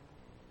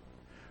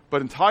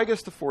 But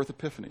Antiochus IV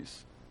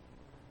Epiphanes,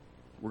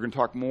 we're going to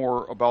talk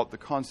more about the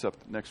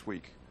concept next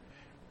week,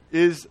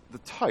 is the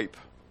type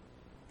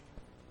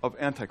of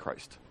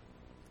Antichrist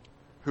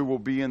who will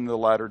be in the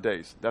latter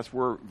days. That's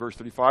where verse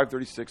 35,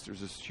 36, there's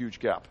this huge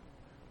gap.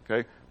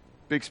 Okay?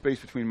 Big space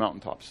between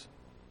mountaintops.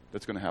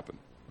 That's going to happen.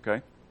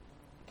 Okay?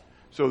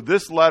 So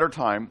this latter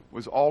time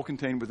was all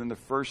contained within the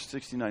first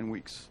 69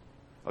 weeks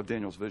of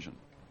Daniel's vision.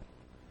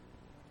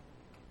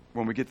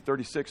 When we get to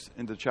 36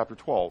 into chapter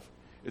 12,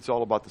 it's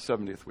all about the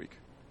 70th week.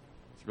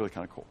 It's really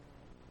kind of cool.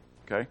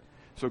 Okay?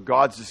 So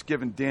God's just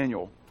given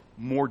Daniel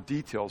more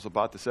details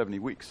about the 70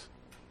 weeks.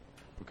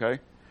 Okay?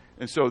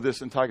 And so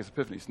this Antiochus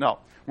Epiphanes. Now,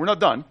 we're not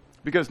done,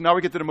 because now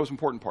we get to the most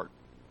important part.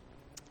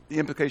 The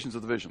implications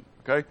of the vision.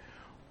 Okay?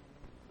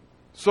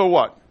 So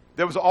what?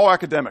 That was all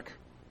academic.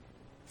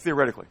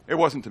 Theoretically. It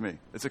wasn't to me.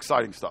 It's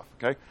exciting stuff.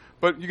 Okay?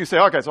 But you can say,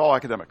 okay, it's all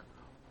academic.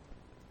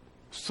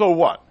 So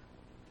what?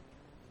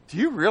 Do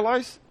you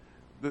realize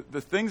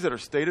the things that are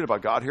stated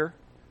about God here?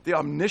 The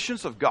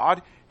omniscience of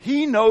God?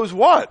 He knows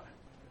what?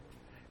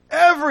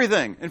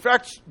 Everything. In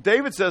fact,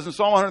 David says in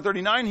Psalm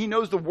 139, he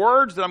knows the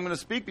words that I'm going to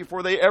speak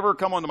before they ever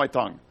come onto my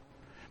tongue.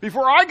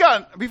 Before I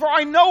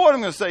know what I'm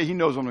going to say, he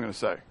knows what I'm going to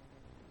say.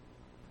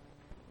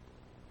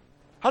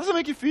 How does it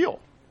make you feel?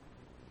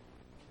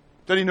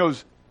 That he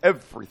knows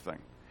everything.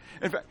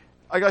 In fact,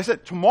 like I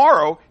said,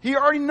 tomorrow, he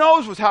already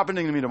knows what's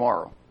happening to me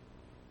tomorrow.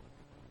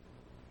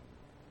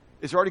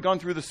 It's already gone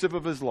through the sieve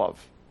of his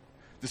love,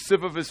 the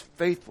sieve of his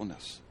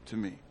faithfulness to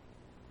me.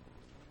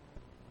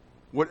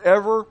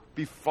 Whatever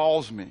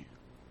befalls me,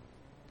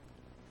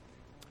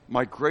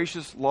 my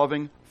gracious,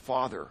 loving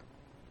Father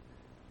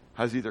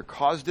has either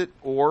caused it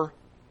or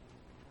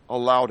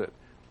allowed it.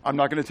 I'm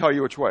not going to tell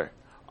you which way.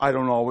 I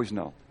don't always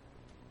know.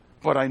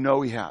 But I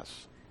know he has.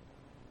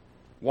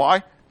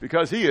 Why?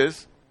 Because he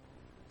is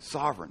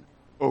sovereign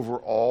over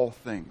all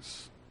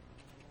things.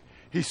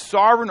 He's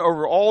sovereign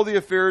over all the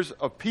affairs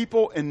of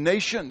people and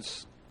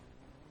nations.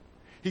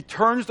 He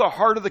turns the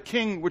heart of the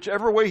king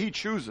whichever way he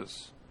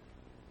chooses.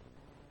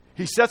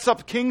 He sets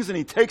up kings and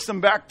he takes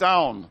them back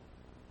down.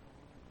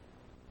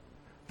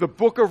 The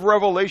book of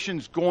Revelation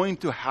is going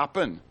to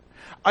happen.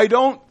 I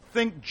don't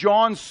think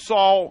John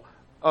saw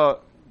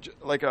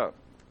like a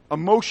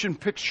motion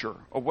picture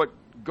of what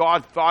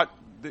God thought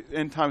the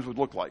end times would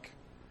look like.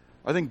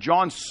 I think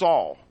John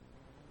saw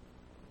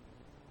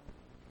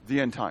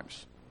the end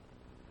times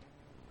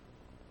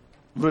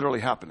literally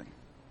happening.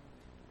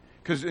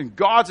 Because in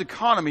God's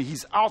economy,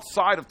 he's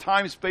outside of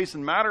time, space,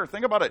 and matter.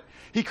 Think about it.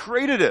 He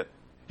created it.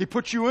 He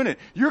put you in it.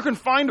 You're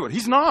confined to it.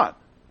 He's not.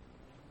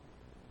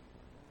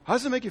 How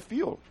does it make you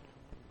feel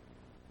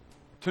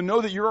to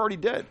know that you're already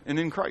dead and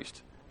in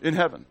Christ, in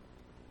heaven?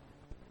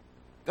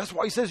 That's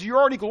why he says you're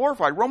already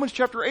glorified. Romans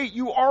chapter 8,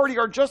 you already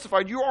are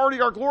justified. You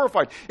already are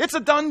glorified. It's a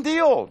done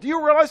deal. Do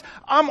you realize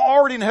I'm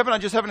already in heaven? I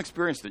just haven't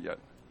experienced it yet.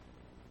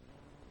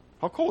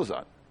 How cool is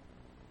that?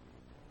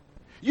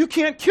 You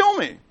can't kill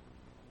me.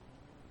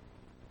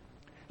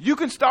 You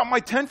can stop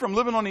my tent from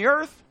living on the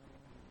earth.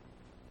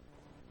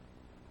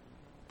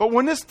 But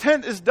when this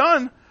tent is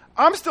done,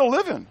 I'm still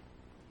living.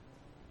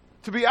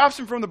 To be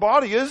absent from the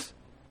body is to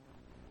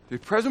be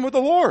present with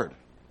the Lord.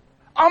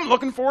 I'm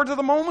looking forward to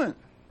the moment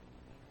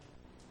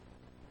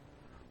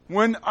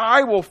when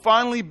I will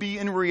finally be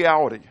in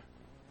reality.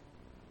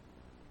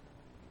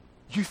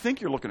 You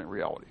think you're looking at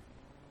reality.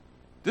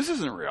 This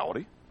isn't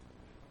reality.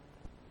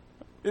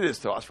 It is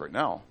to us right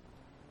now.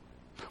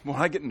 When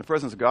I get in the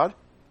presence of God,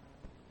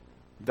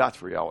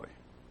 that's reality.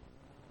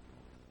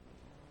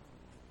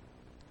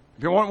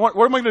 What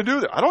am I going to do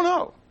there? I don't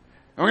know.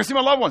 Am I going to see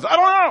my loved ones? I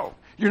don't know.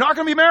 You're not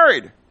going to be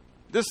married.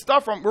 This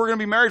stuff, we're going to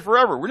be married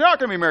forever. We're not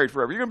going to be married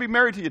forever. You're going to be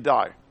married till you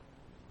die.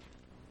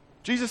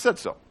 Jesus said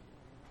so.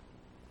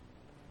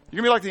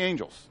 You're going to be like the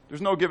angels.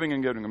 There's no giving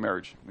and getting a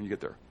marriage when you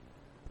get there.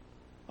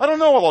 I don't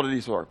know what all of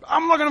these are.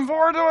 I'm looking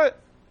forward to it.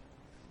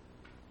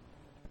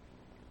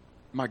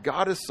 My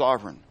God is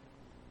sovereign.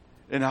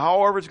 And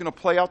however it's going to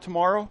play out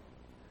tomorrow,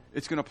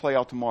 it's going to play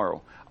out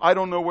tomorrow. I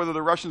don't know whether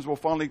the Russians will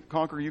finally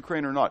conquer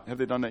Ukraine or not. Have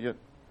they done that yet?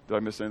 Did I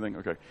miss anything?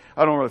 Okay.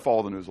 I don't really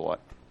follow the news a lot.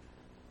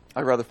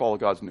 I'd rather follow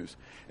God's news.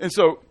 And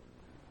so,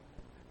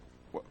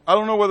 I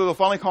don't know whether they'll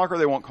finally conquer or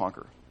they won't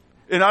conquer.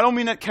 And I don't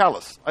mean that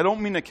callous.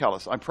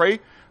 I pray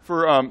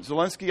for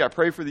Zelensky. I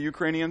pray for the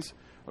Ukrainians.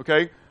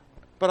 Okay?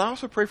 But I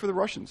also pray for the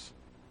Russians.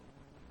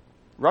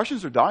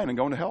 Russians are dying and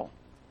going to hell.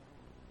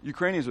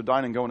 Ukrainians are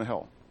dying and going to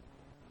hell.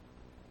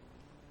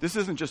 This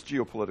isn't just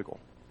geopolitical.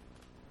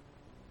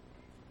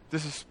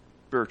 This is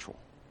spiritual.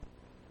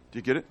 Do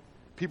you get it?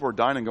 People are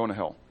dying and going to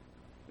hell.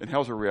 And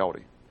hell's a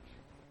reality.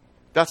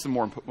 That's the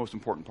most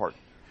important part.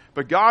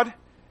 But God,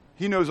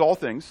 he knows all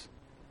things,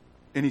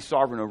 and he's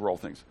sovereign over all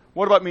things.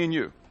 What about me and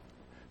you?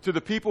 to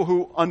the people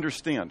who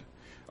understand.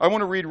 I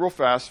want to read real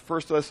fast,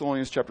 1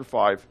 Thessalonians chapter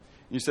 5.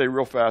 You say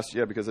real fast,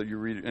 yeah, because you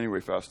read it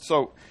anyway fast.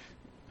 So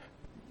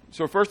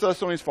 1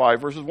 Thessalonians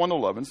 5, verses 1 to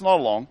 11. It's not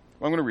long.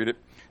 I'm going to read it.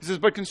 It says,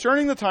 "But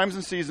concerning the times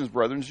and seasons,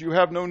 brethren, you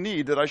have no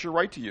need that I should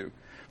write to you.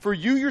 For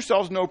you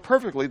yourselves know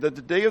perfectly that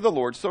the day of the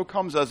Lord so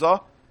comes as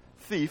a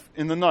thief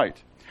in the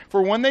night.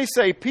 For when they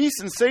say peace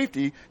and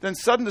safety, then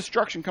sudden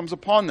destruction comes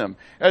upon them,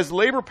 as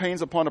labor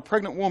pains upon a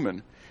pregnant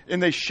woman,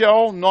 and they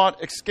shall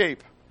not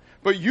escape.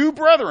 But you,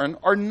 brethren,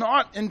 are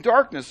not in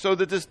darkness, so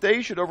that this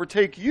day should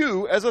overtake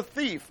you as a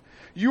thief.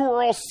 You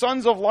are all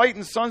sons of light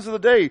and sons of the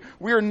day.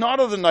 We are not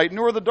of the night,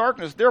 nor of the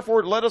darkness.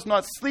 Therefore, let us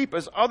not sleep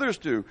as others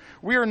do.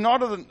 We are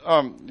not of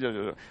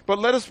the... But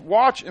let us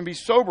watch and be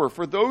sober.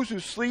 For those who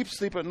sleep,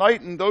 sleep at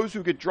night, and those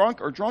who get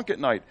drunk are drunk at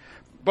night.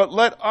 But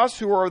let us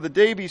who are of the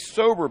day be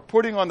sober,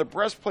 putting on the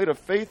breastplate of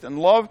faith and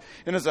love,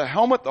 and as a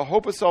helmet the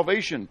hope of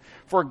salvation.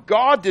 For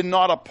God did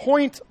not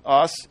appoint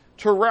us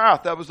to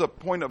wrath." That was the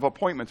point of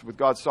appointments with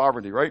God's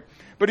sovereignty, right?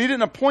 "But he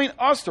didn't appoint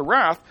us to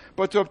wrath,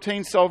 but to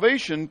obtain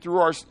salvation through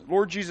our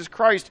Lord Jesus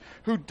Christ,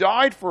 who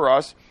died for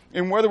us,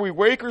 and whether we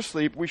wake or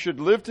sleep, we should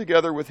live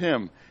together with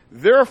him.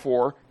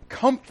 Therefore,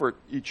 comfort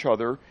each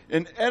other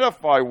and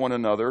edify one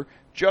another,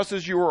 just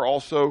as you are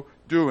also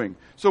doing."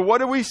 So what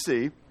do we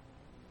see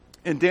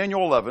in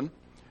Daniel 11,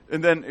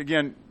 and then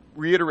again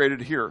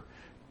reiterated here?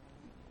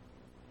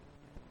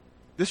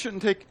 This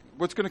shouldn't take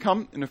what's going to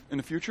come in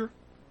the future.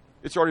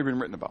 It's already been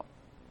written about.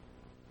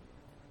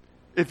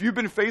 If you've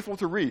been faithful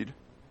to read,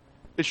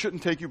 it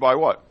shouldn't take you by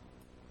what?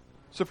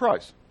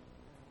 Surprise.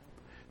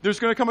 There's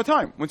going to come a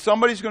time when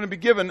somebody's going to be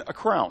given a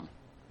crown.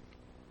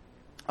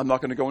 I'm not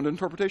going to go into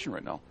interpretation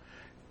right now.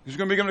 He's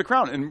going to be given a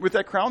crown, and with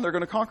that crown, they're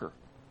going to conquer.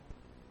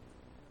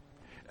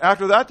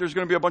 After that, there's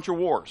going to be a bunch of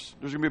wars.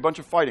 There's going to be a bunch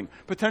of fighting,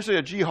 potentially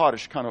a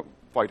jihadish kind of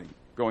fighting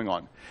going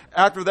on.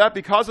 After that,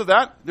 because of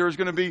that, there's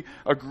going to be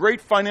a great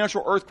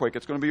financial earthquake.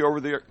 It's going to be over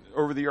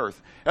the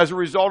earth. As a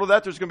result of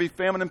that, there's going to be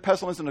famine and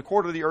pestilence, and a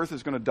quarter of the earth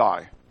is going to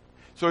die.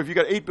 So if you've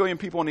got 8 billion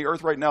people on the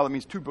earth right now, that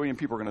means 2 billion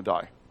people are going to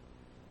die.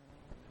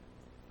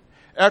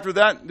 After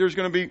that, there's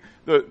going to be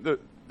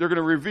they're going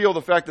to reveal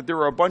the fact that there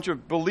are a bunch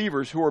of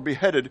believers who are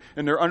beheaded,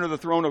 and they're under the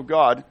throne of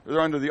God,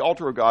 they're under the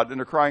altar of God, and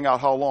they're crying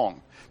out, "How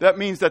long?"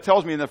 That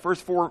tells me in the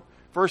first four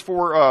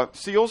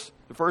seals,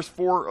 the first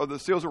 4 of the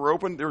seals that were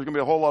opened, there's going to be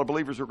a whole lot of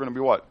believers who are going to be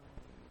what?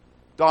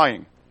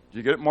 Dying. Do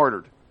you get it?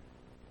 Martyred.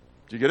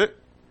 Do you get it?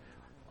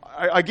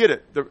 I get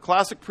it. The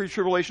classic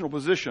pre-tribulational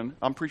position,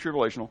 I'm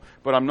pre-tribulational,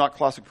 but I'm not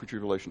classic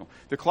pre-tribulational.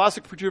 The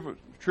classic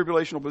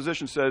pre-tribulational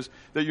position says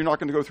that you're not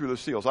going to go through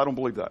those seals. I don't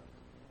believe that.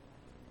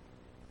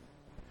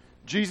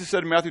 Jesus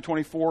said in Matthew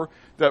 24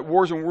 that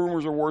wars and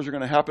rumors of wars are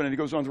going to happen, and he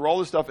goes on through all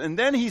this stuff. And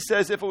then he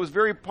says if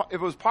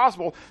it was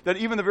possible that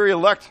even the very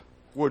elect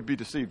would be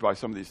deceived by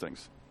some of these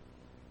things.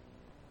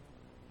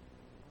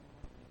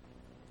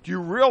 Do you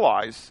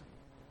realize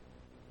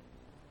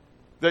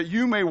that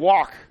you may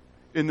walk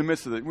in the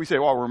midst of it? We say,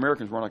 "Well, we're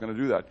Americans, we're not going to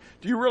do that."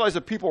 Do you realize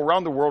that people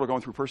around the world are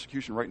going through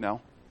persecution right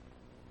now?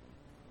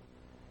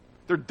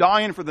 They're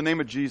dying for the name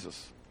of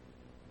Jesus.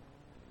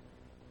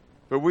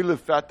 But we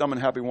live fat, dumb,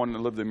 and happy, wanting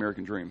to live the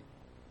American dream.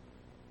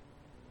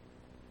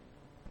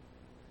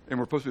 And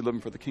we're supposed to be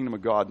living for the kingdom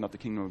of God, not the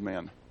kingdom of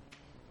man.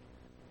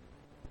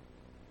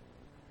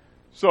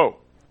 So,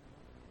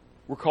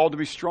 we're called to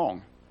be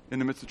strong in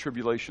the midst of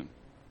tribulation.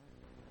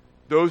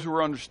 Those who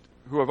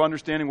have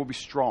understanding will be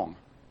strong.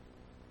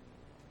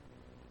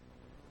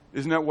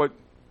 Isn't that what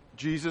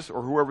Jesus,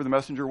 or whoever the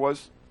messenger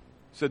was,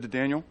 said to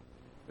Daniel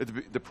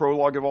at the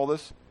prologue of all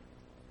this?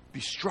 Be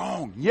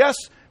strong. Yes,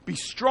 be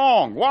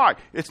strong. Why?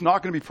 It's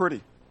not going to be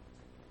pretty.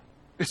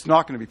 It's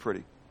not going to be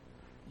pretty.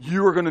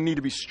 You are going to need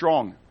to be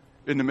strong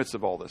in the midst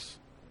of all this.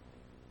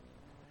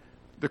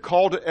 The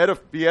call to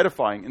be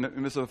edifying in the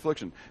midst of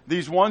affliction.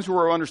 These ones who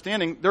are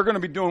understanding, they're going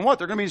to be doing what?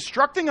 They're going to be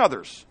instructing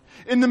others.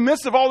 In the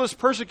midst of all this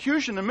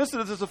persecution, in the midst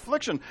of this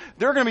affliction,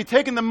 they're going to be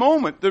taking the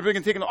moment, they're going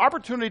to be taking the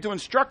opportunity to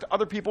instruct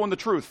other people in the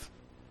truth.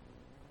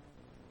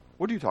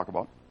 What do you talk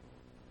about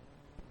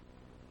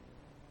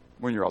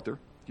when you're out there?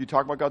 Do you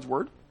talk about God's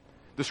word?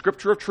 The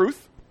scripture of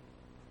truth?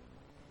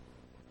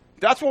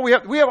 That's what we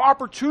have. We have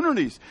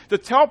opportunities to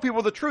tell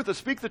people the truth, to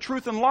speak the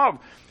truth in love.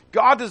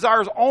 God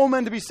desires all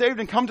men to be saved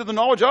and come to the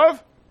knowledge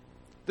of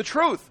the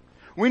truth.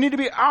 We need to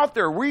be out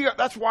there.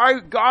 That's why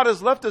God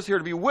has left us here,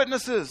 to be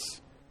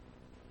witnesses.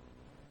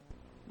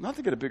 Not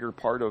to get a bigger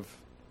part of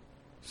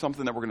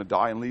something that we're going to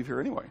die and leave here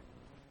anyway.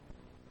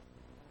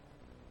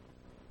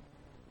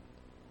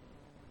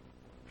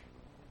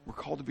 We're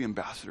called to be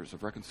ambassadors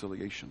of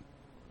reconciliation,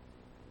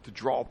 to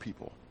draw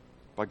people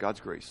by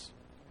God's grace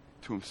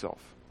to himself.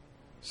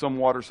 Some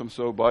water, some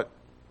sow, but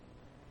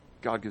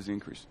God gives the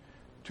increase.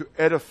 To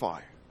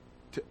edify,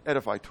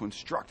 to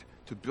instruct,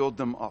 to build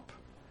them up.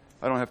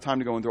 I don't have time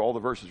to go into all the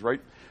verses,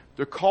 right?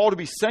 They're called to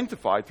be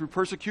sanctified through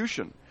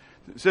persecution.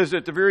 It says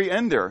at the very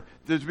end there,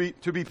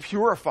 to be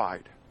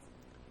purified.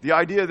 The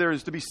idea there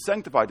is to be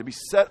sanctified, to be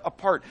set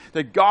apart,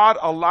 that God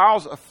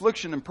allows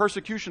affliction and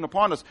persecution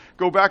upon us.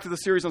 Go back to the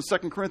series on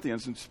 2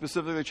 Corinthians, and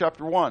specifically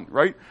chapter 1,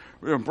 right?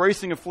 We're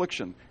embracing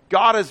affliction.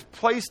 God has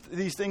placed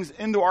these things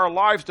into our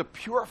lives to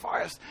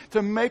purify us,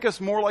 to make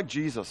us more like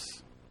Jesus.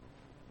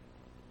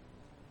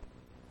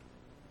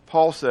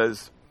 Paul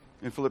says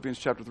in Philippians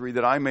chapter 3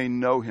 that I may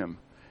know him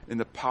in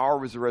the power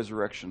of his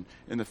resurrection,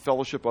 in the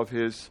fellowship of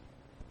his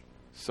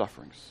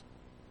sufferings,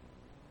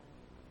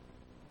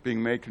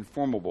 being made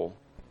conformable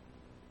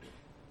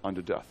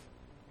unto death,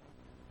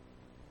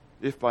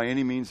 if by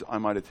any means I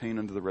might attain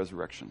unto the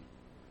resurrection.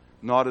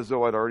 Not as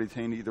though I'd already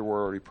attained, either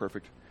were already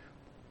perfect,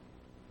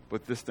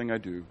 but this thing I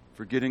do,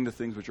 forgetting the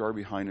things which are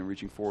behind and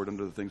reaching forward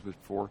unto the things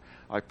before,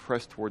 I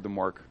press toward the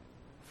mark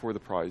for the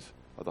prize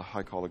of the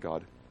high call of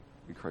God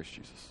in Christ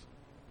Jesus.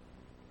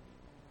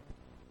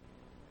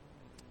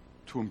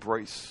 To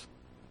embrace.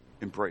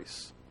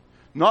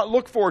 Not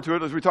look forward to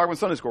it, as we talk about in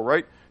Sunday school,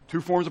 right? 2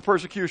 forms of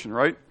persecution,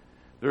 right?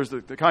 There's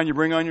the kind you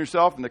bring on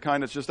yourself and the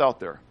kind that's just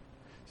out there.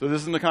 So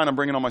this isn't the kind I'm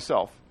bringing on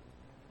myself.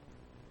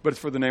 But it's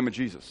for the name of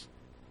Jesus.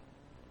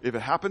 If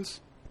it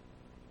happens,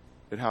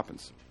 it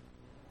happens.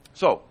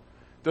 So,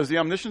 does the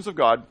omniscience of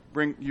God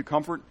bring you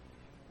comfort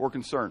or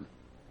concern?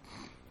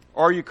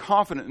 Are you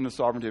confident in the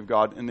sovereignty of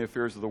God in the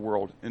affairs of the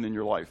world and in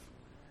your life?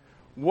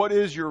 What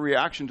is your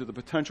reaction to the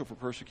potential for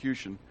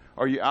persecution?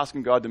 Are you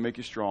asking God to make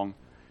you strong?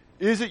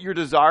 Is it your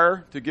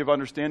desire to give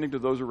understanding to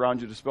those around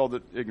you, to dispel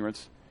the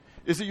ignorance?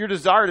 Is it your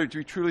desire to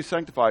be truly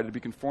sanctified, to be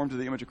conformed to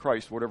the image of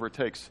Christ, whatever it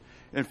takes?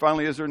 And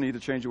finally, is there a need to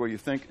change the way you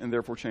think and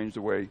therefore change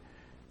the way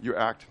you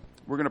act?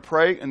 We're going to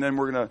pray, and then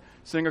we're going to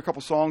sing a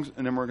couple songs,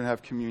 and then we're going to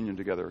have communion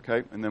together,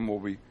 okay? And then we'll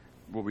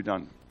be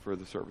done for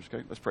the service,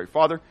 okay? Let's pray.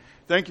 Father,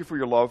 thank you for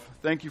your love.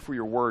 Thank you for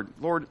your word.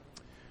 Lord,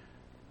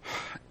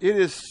 it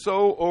is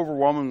so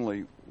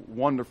overwhelmingly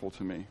wonderful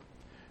to me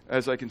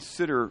as I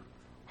consider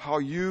how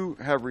you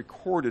have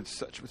recorded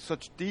with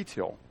such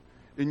detail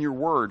in your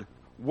word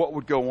what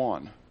would go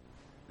on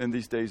in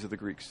these days of the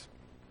Greeks.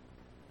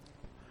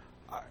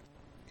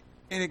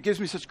 And it gives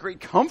me such great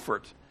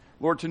comfort,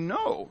 Lord, to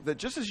know that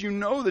just as you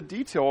know the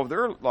detail of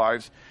their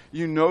lives,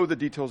 you know the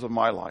details of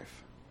my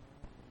life.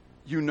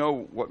 You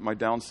know what my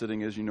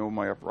downsitting is. You know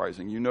my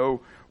uprising. You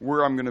know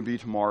where I'm going to be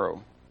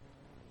tomorrow.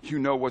 You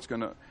know what's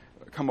going to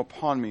come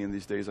upon me in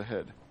these days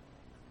ahead.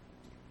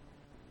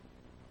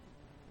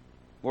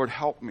 Lord,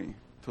 help me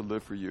to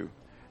live for you.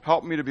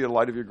 Help me to be a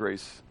light of your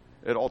grace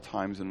at all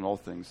times and in all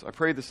things. I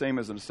pray the same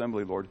as an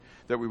assembly, Lord,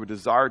 that we would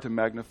desire to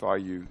magnify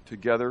you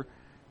together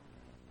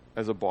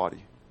as a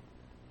body.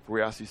 For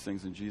we ask these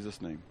things in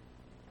Jesus' name.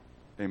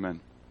 Amen.